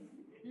ready.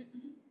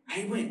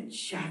 I went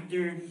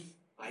chapter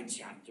by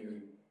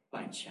chapter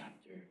by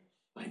chapter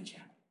by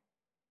chapter.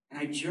 And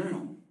I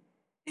journaled.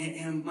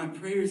 And my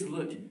prayers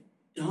looked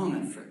dumb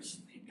at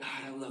first. Like,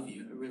 God, I love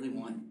you. I really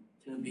want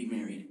to be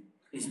married.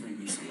 Please bring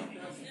me somebody.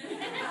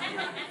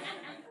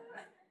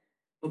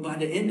 But by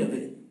the end of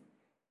it,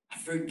 I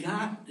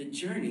forgot the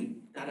journey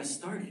that I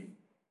started.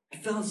 I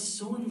fell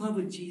so in love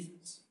with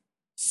Jesus,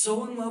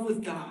 so in love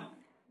with God,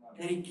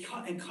 that he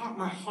caught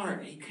my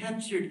heart. He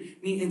captured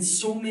me in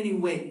so many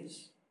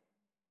ways.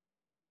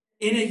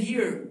 In a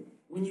year,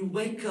 when you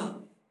wake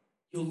up,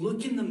 you'll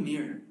look in the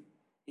mirror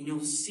and you'll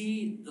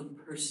see the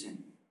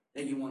person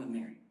that you want to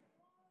marry.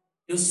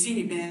 You'll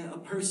see, man, a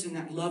person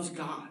that loves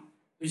God,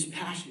 who's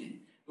passionate,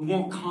 who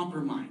won't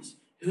compromise,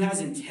 who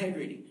has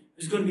integrity,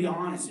 who's going to be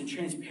honest and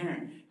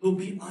transparent, who'll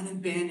be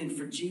unabandoned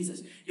for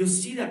Jesus. You'll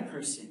see that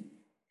person,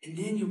 and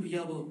then you'll be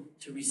able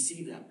to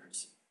receive that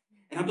person.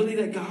 And I believe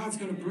that God's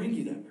going to bring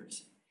you that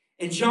person.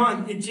 In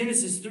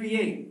Genesis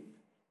 3:8,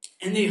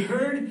 and they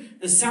heard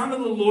the sound of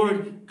the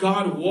Lord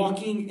God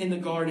walking in the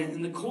garden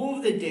in the cool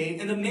of the day,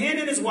 and the man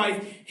and his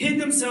wife hid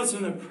themselves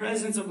from the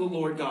presence of the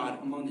Lord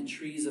God among the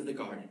trees of the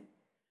garden.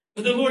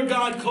 But the Lord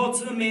God called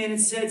to the man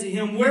and said to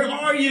him, "Where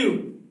are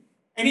you?"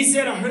 And he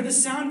said, "I heard the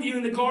sound of you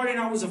in the garden.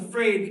 I was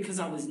afraid because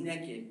I was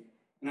naked,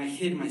 and I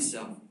hid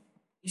myself."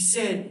 He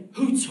said,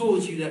 "Who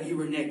told you that you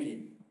were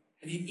naked?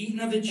 Have you eaten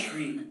of the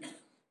tree?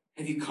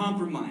 Have you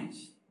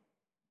compromised?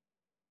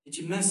 Did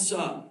you mess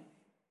up?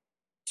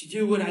 Did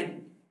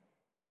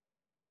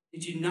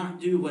you not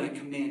do what I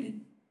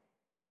commanded?"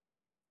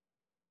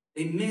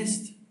 They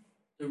missed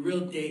the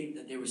real date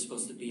that they were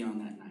supposed to be on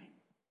that night.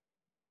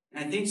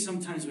 And I think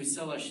sometimes we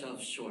sell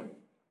ourselves short.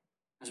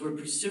 As we're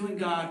pursuing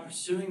God,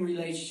 pursuing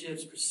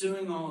relationships,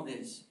 pursuing all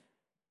this,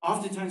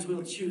 oftentimes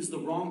we'll choose the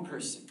wrong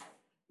person,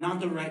 not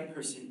the right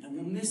person, and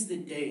we'll miss the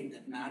date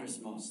that matters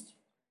most.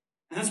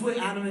 And that's what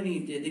Adam and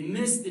Eve did. They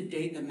missed the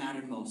date that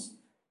mattered most.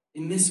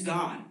 They missed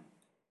God.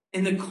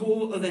 In the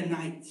cool of the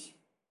night,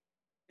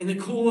 in the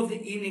cool of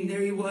the evening,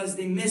 there he was.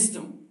 They missed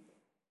him.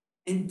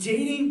 And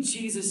dating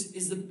Jesus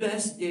is the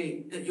best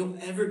date that you'll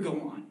ever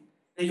go on,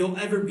 that you'll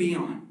ever be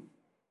on.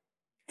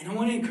 And I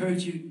want to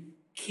encourage you,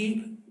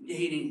 keep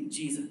dating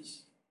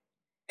Jesus.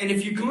 And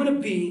if you're going to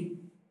be,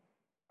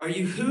 are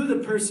you who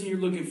the person you're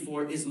looking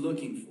for is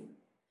looking for?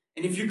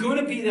 And if you're going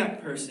to be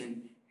that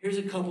person, here's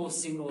a couple of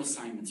single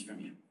assignments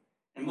from you.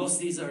 And most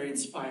of these are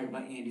inspired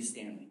by Andy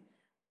Stanley.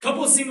 A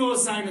couple of single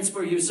assignments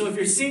for you. So if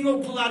you're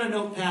single, pull out a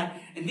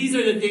notepad. And these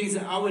are the things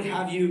that I would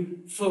have you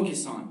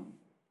focus on.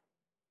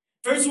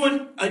 First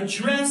one,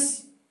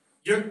 address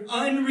your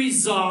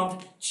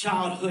unresolved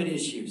childhood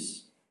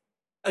issues.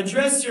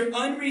 Address your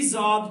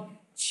unresolved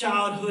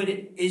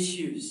childhood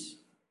issues.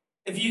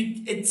 If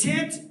you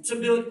attempt to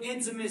build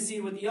intimacy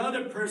with the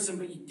other person,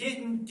 but you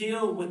didn't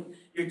deal with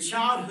your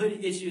childhood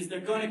issues, they're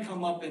going to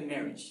come up in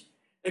marriage.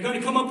 They're going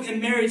to come up in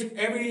marriage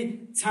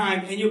every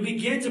time, and you'll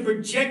begin to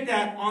project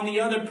that on the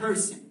other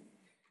person.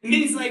 It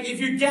means like if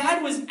your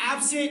dad was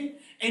absent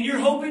and you're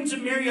hoping to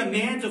marry a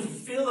man to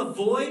fulfill a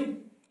void,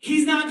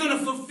 he's not going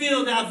to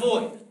fulfill that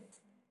void,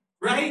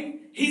 right?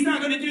 He's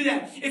not going to do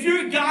that. If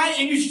you're a guy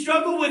and you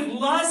struggle with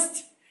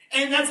lust,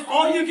 and that's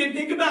all you can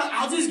think about,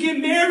 I'll just get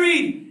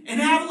married and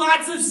have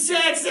lots of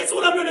sex. That's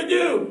what I'm going to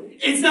do.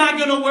 It's not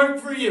going to work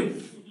for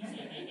you.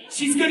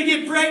 She's going to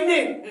get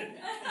pregnant.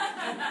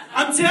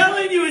 I'm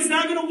telling you, it's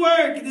not going to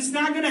work. It's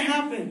not going to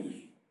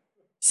happen.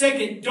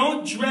 Second,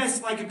 don't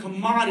dress like a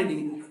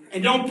commodity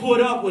and don't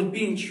put up with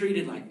being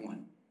treated like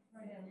one.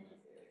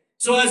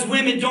 So as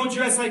women, don't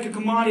dress like a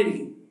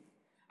commodity.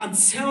 I'm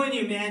telling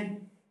you,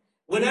 man,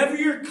 whatever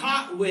you're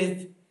caught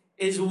with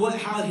is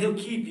how he'll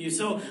keep you.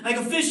 So like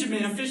a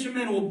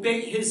fisherman will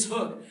bait his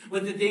hook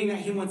with the thing that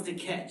he wants to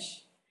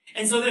catch.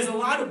 And so there's a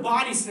lot of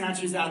body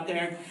snatchers out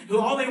there who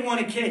all they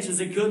want to catch is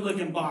a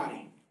good-looking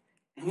body.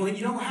 And when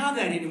you don't have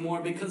that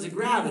anymore because of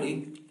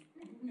gravity,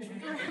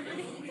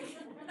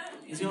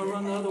 he's going to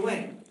run the other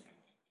way.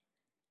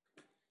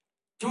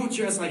 Don't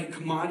dress like a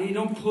commodity.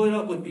 Don't put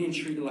up with being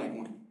treated like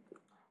one.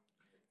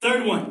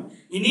 Third one,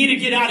 you need to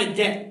get out of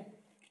debt.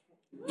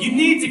 You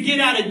need to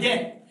get out of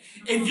debt.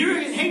 If you're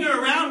hanging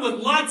around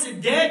with lots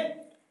of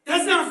debt,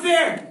 that's not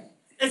fair.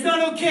 It's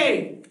not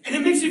okay. And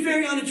it makes you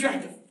very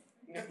unattractive.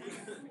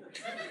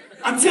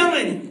 I'm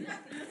telling you.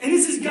 And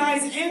this is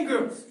guys and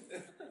girls.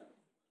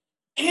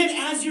 And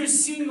as you're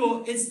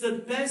single, it's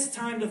the best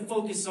time to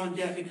focus on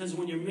debt because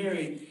when you're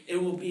married,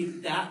 it will be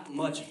that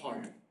much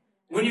harder.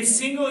 When you're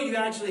single, you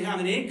actually have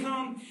an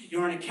income. You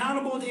aren't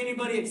accountable to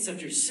anybody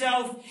except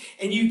yourself.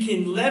 And you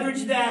can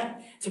leverage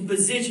that to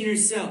position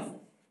yourself.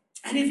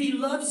 And if he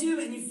loves you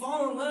and you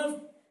fall in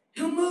love,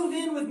 he'll move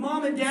in with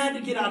mom and dad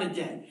to get out of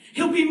debt.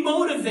 He'll be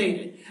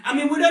motivated. I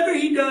mean, whatever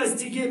he does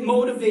to get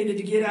motivated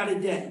to get out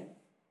of debt.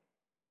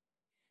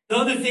 The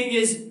other thing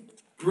is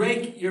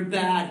break your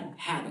bad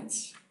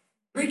habits.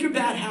 Break your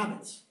bad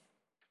habits.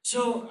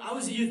 So I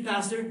was a youth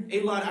pastor,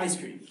 ate a lot of ice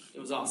cream. It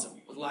was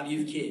awesome with a lot of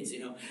youth kids, you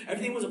know.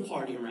 Everything was a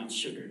party around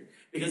sugar.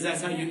 Because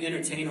that's how you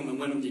entertain them and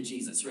win them to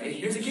Jesus, right?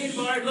 Here's a candy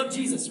bar, I love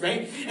Jesus,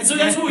 right? And so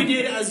that's what we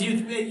did as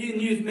youth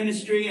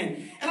ministry.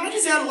 And I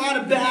just had a lot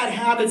of bad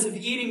habits of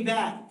eating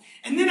bad.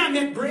 And then I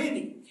met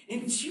Brandy.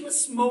 And she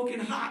was smoking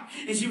hot.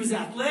 And she was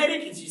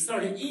athletic. And she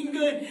started eating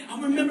good. I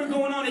remember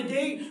going on a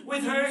date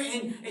with her.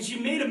 And she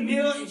made a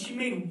meal. And she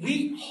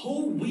made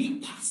whole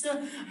wheat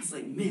pasta. I was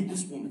like, man,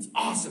 this woman's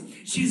awesome.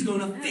 She's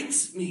going to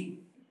fix me.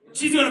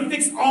 She's going to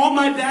fix all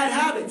my bad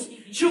habits.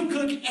 She'll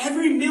cook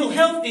every meal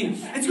healthy.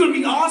 It's going to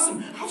be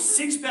awesome. I'll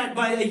six-pack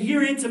by a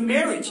year into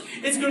marriage.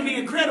 It's going to be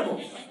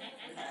incredible.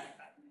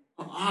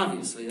 Well,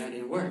 obviously, that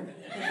didn't work.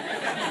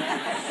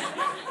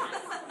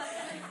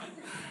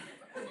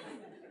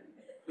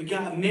 We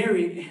got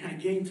married, and I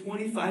gained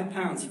 25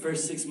 pounds the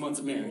first 6 months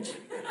of marriage.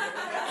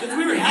 Because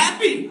we were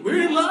happy. We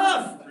were in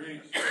love.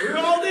 We were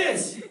all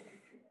this.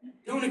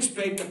 Don't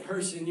expect the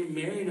person you're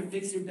marrying to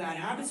fix your bad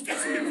habits.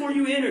 Fix them before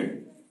you enter.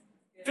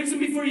 Fix them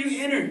before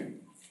you enter.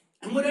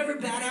 And whatever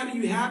bad habit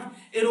you have,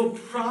 it'll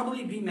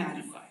probably be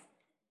magnified.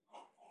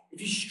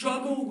 If you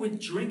struggle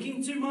with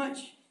drinking too much,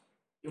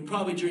 you'll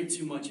probably drink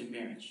too much in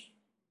marriage.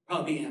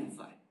 Probably be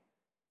amplified.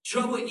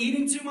 Trouble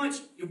eating too much,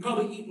 you'll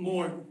probably eat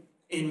more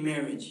in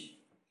marriage.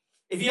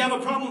 If you have a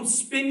problem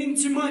spending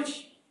too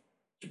much,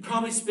 you'll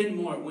probably spend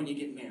more when you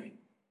get married.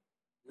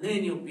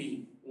 Then you'll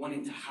be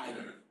wanting to hide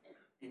it,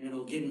 and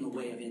it'll get in the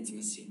way of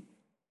intimacy.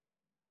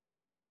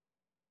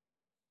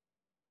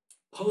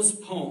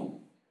 Postpone.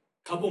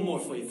 Couple more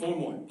for you, 4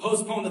 more.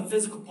 Postpone the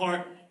physical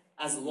part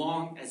as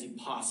long as you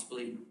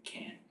possibly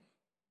can.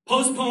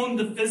 Postpone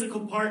the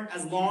physical part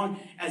as long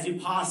as you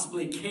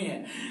possibly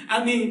can.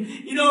 I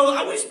mean, you know,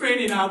 I wish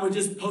Brandy and I would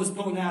just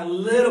postpone that a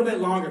little bit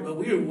longer, but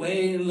we were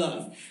way in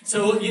love.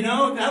 So, you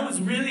know, that was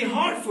really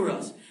hard for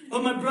us.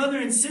 But my brother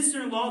and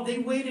sister-in-law, they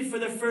waited for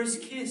their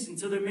first kiss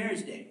until their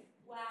marriage day.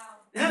 Wow.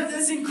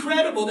 That's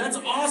incredible. That's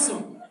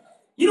awesome.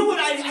 You know what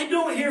I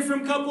don't hear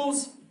from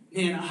couples?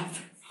 Man,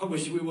 I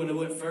wish we would have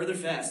went further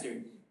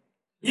faster.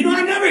 You know,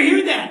 I never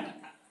hear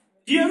that.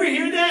 Do you ever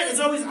hear that? It's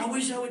always, I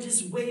wish I would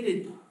just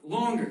waited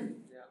longer.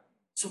 Yeah.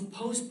 So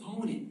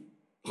postpone it.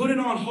 Put it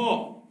on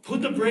hold.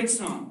 Put the brakes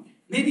on.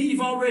 Maybe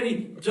you've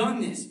already done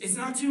this. It's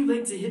not too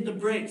late to hit the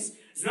brakes.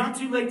 It's not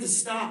too late to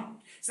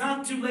stop. It's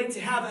not too late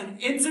to have an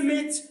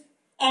intimate,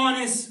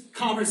 honest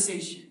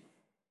conversation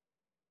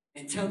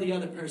and tell the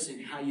other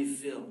person how you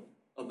feel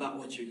about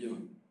what you're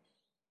doing.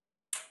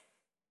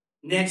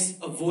 Next,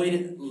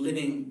 avoid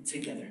living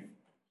together.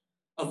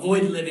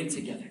 Avoid living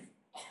together.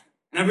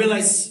 And I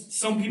realize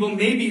some people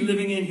may be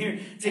living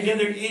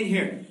together in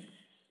here.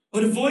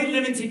 But avoid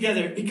living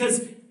together,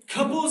 because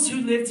couples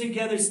who live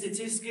together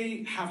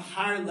statistically have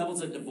higher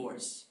levels of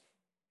divorce.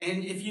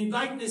 And if you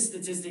like this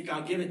statistic,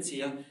 I'll give it to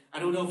you. I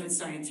don't know if it's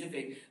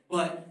scientific,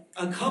 but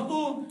a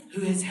couple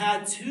who has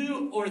had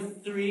 2 or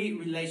 3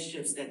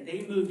 relationships that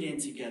they moved in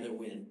together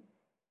with,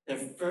 their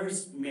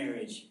first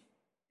marriage,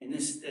 in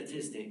this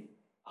statistic,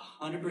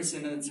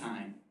 100% of the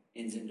time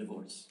ends in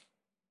divorce.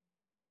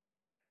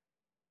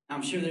 Now,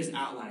 I'm sure there's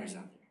outliers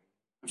out there.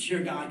 I'm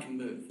sure God can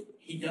move.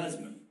 He does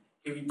move.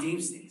 He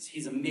redeems things.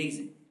 He's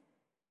amazing.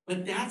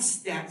 But that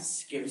stat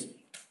scares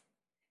me.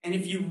 And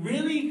if you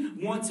really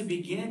want to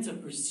begin to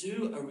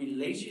pursue a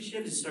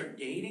relationship, to start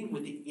dating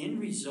with the end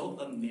result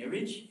of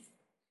marriage,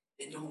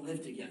 then don't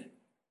live together.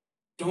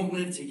 Don't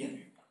live together.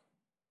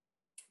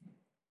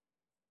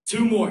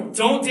 2 more.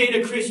 Don't date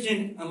a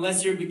Christian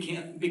unless you're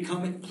planning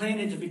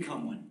to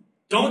become one.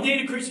 Don't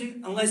date a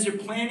Christian unless you're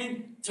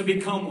planning to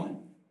become one.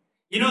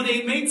 You know,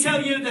 they may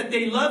tell you that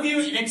they love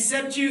you and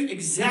accept you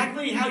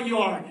exactly how you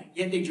are,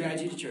 yet they drag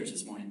you to church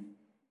this morning.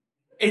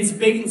 It's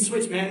bait and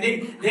switch, man.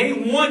 They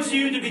want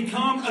you to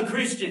become a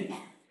Christian.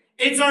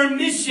 It's our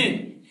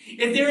mission.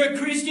 If they're a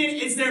Christian,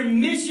 it's their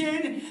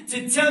mission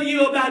to tell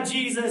you about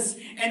Jesus,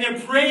 and they're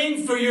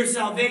praying for your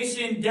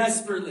salvation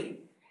desperately.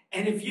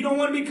 And if you don't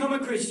want to become a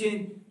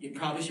Christian, you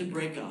probably should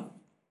break up.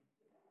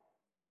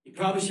 You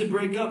probably should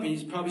break up, and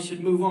you probably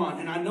should move on.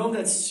 And I know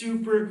that's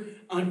super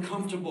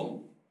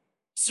uncomfortable.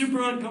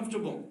 Super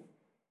uncomfortable.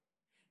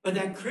 But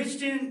that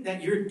Christian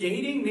that you're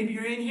dating, maybe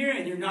you're in here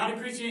and you're not a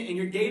Christian and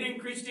you're dating a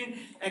Christian,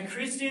 that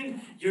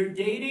Christian you're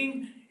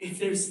dating, if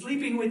they're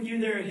sleeping with you,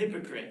 they're a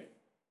hypocrite.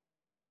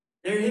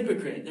 They're a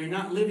hypocrite. They're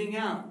not living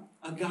out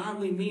a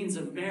godly means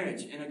of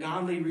marriage and a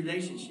godly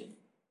relationship.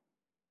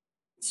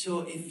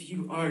 So if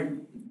you are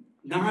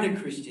not a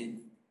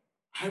Christian,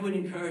 I would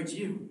encourage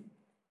you,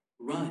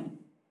 run.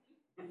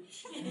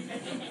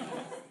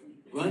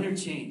 Run or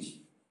change.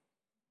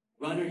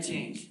 Run or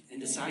change and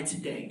decide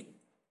today.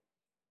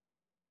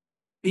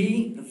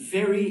 Be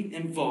very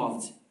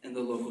involved in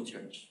the local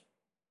church.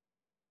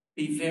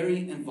 Be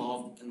very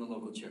involved in the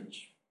local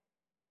church.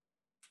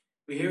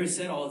 We hear it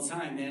said all the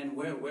time, man,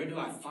 where do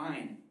I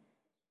find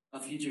a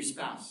future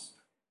spouse?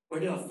 Where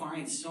do I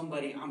find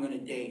somebody I'm going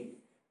to date?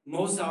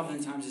 Most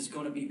oftentimes, it's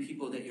going to be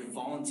people that you're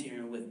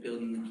volunteering with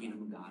building the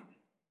kingdom of God.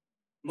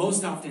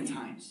 Most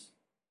oftentimes.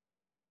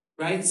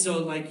 Right?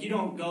 So, like, you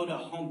don't go to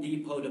Home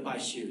Depot to buy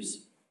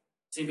shoes.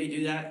 Does anybody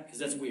do that? Because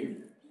that's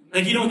weird.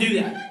 Like, you don't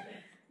do that.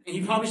 And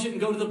you probably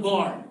shouldn't go to the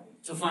bar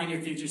to find your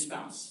future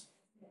spouse.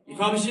 You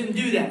probably shouldn't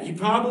do that. You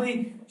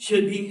probably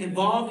should be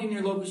involved in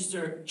your local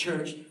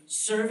church,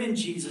 serving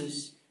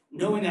Jesus,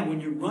 knowing that when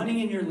you're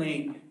running in your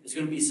lane, there's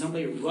going to be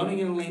somebody running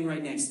in a lane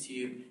right next to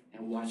you,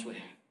 and watch what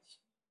happens.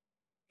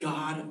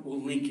 God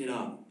will link it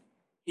up.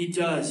 He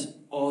does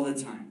all the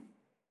time.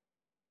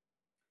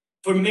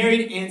 For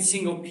married and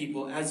single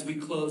people, as we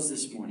close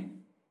this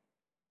morning,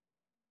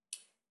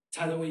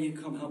 Tyler, will you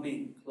come help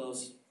me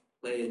close?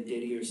 Play a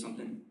ditty or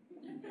something?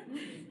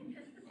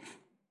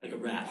 Like a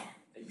rap,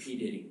 like P.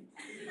 Diddy.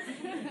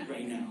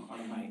 Right now, on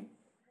a mic.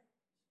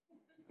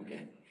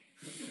 Okay.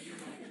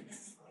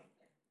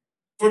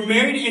 For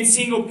married and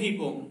single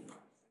people,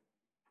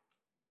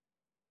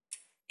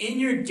 in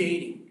your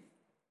dating,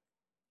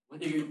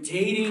 whether you're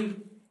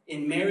dating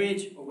in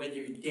marriage or whether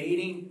you're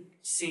dating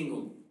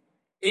single,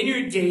 in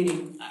your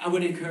dating, I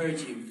would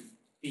encourage you,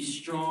 be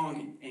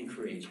strong and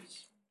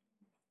courageous.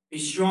 Be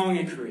strong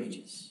and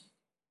courageous.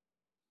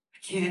 I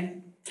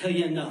can't tell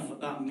you enough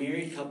about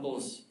married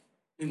couples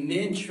who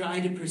men try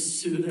to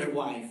pursue their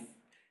wife.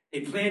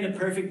 They planned a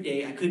perfect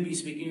day. I could be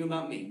speaking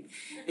about me.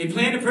 They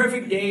planned a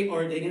perfect day,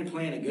 or they didn't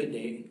plan a good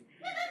date.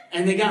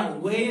 And they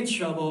got way in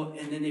trouble,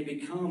 and then they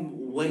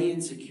become way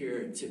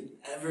insecure to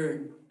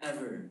ever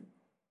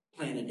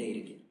plan a date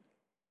again.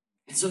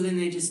 And so then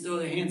they just throw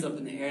their hands up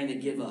in the air and they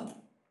give up.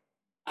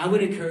 I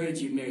would encourage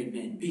you, married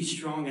men, be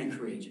strong and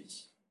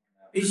courageous.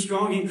 Be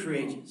strong and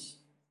courageous.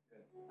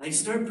 Like,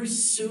 start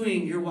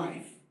pursuing your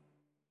wife.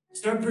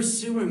 Start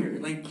pursuing her.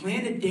 Like,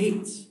 plan a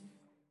date.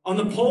 On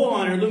the poll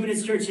on our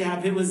Luminous Church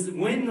app, it was,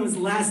 when was the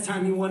last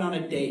time you went on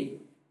a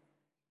date?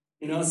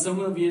 You know, some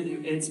of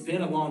you, it's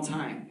been a long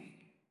time.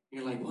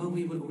 You're like, well,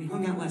 we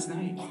hung out last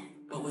night.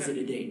 But was it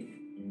a date?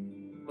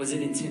 Was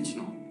it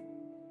intentional?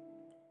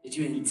 Did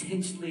you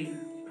intentionally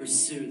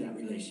pursue that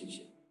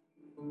relationship?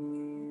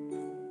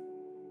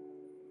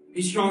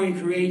 Be strong and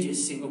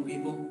courageous, single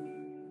people.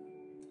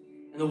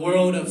 In the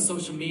world of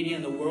social media,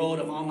 in the world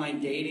of online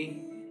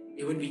dating,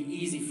 it would be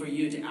easy for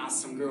you to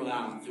ask some girl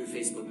out through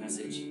Facebook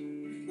message.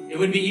 It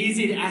would be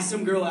easy to ask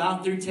some girl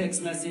out through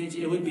text message.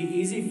 It would be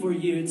easy for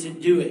you to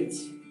do it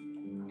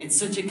in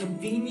such a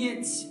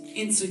convenient,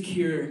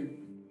 insecure,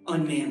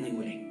 unmanly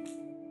way.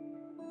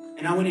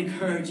 And I would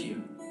encourage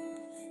you,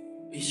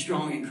 be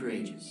strong and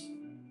courageous.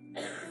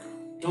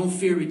 Don't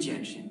fear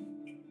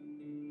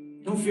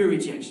rejection. Don't fear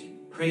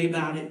rejection. Pray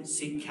about it.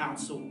 Seek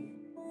counsel.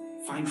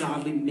 Find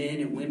godly men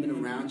and women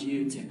around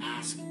you to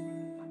ask,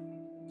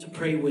 to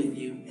pray with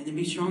you, and then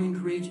be strong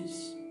and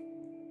courageous.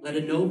 Let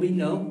a no be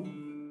no,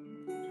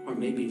 or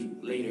maybe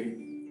later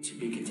to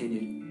be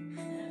continued.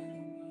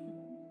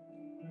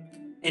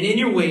 And in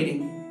your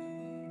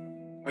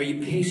waiting, are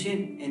you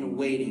patient and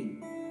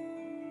waiting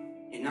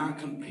and not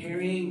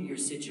comparing your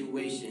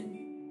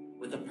situation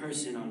with a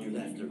person on your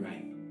left or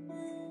right?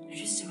 They're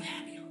just so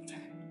happy all the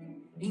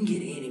time. They can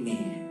get any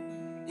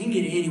man. They can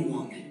get any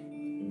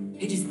woman.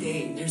 They just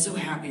date. They're so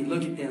happy.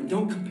 Look at them.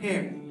 Don't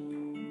compare.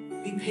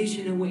 Be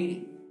patient and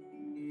waiting.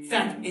 In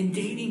fact, in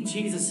dating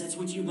Jesus, that's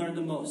what you learn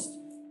the most.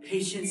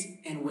 Patience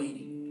and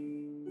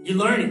waiting. You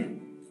learn it.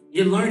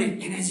 You learn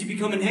it. And as you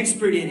become an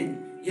expert in it,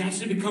 you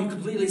actually become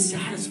completely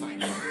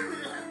satisfied.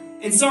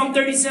 In Psalm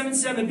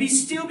 37:7, be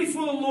still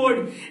before the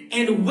Lord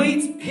and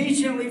wait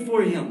patiently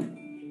for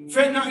him.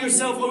 Fret not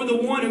yourself over the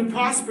one who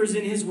prospers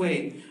in his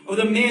way, or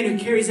the man who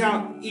carries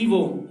out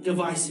evil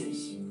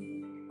devices.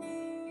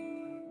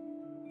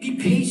 Be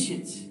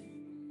patient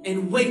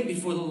and wait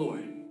before the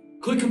Lord.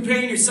 Quit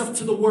comparing yourself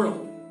to the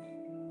world.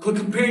 Quit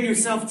comparing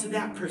yourself to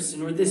that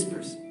person or this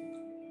person.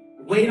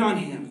 Wait on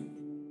him.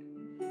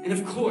 And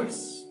of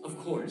course,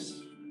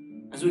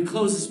 as we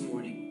close this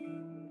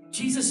morning,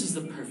 Jesus is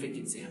the perfect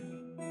example.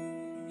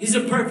 He's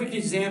a perfect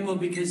example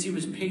because he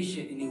was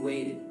patient and he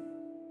waited.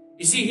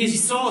 You see, he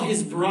saw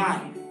his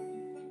bride.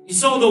 He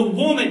saw the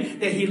woman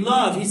that he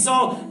loved. He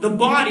saw the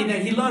body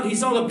that he loved. He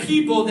saw the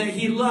people that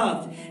he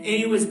loved. And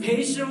he was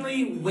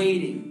patiently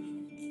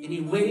waiting. And he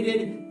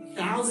waited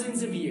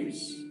thousands of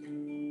years.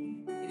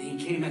 And he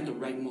came at the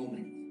right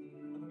moment.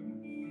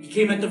 He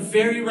came at the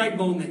very right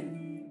moment.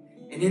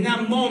 And in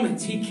that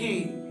moment he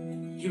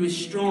came. He was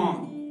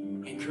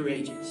strong and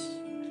courageous.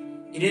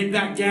 He didn't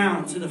back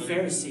down to the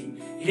Pharisee.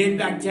 He didn't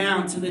back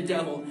down to the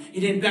devil. He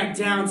didn't back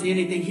down to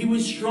anything. He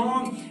was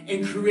strong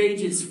and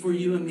courageous for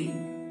you and me.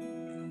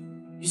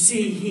 You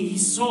see, he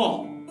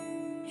saw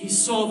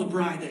the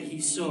bride that he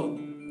so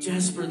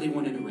desperately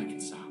wanted to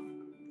reconcile.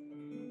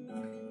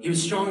 He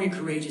was strong and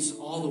courageous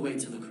all the way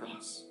to the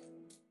cross.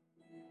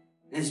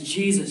 And as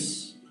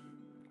Jesus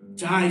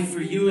died for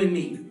you and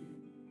me,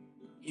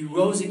 he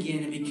rose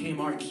again and became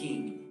our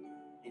king.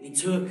 And he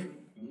took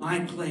my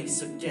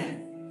place of death.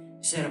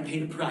 He said, I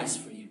paid a price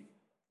for you.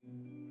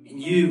 And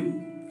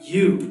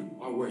you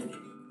are worth it.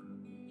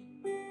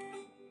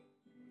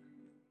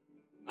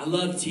 I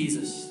love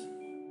Jesus.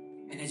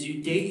 And as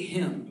you date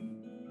him,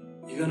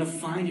 you're going to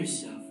find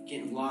yourself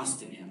getting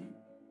lost in him.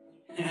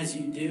 And as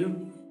you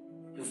do,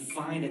 you'll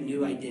find a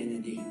new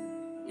identity.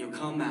 And you'll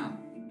come out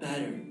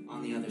better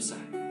on the other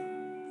side.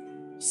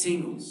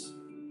 Singles,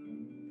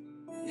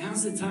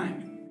 now's the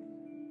time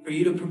for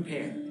you to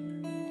prepare.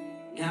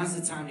 Now's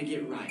the time to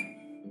get right.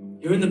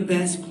 You're in the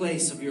best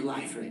place of your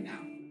life right now.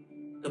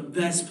 The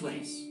best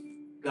place.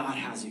 God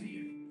has you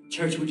here.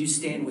 Church, would you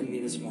stand with me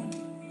this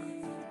morning?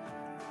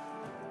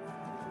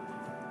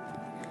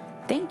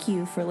 Thank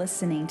you for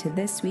listening to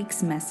this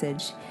week's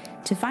message.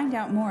 To find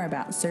out more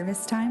about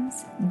service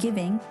times,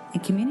 giving,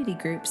 and community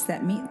groups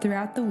that meet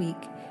throughout the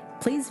week,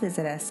 please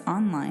visit us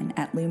online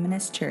at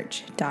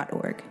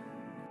luminischurch.org.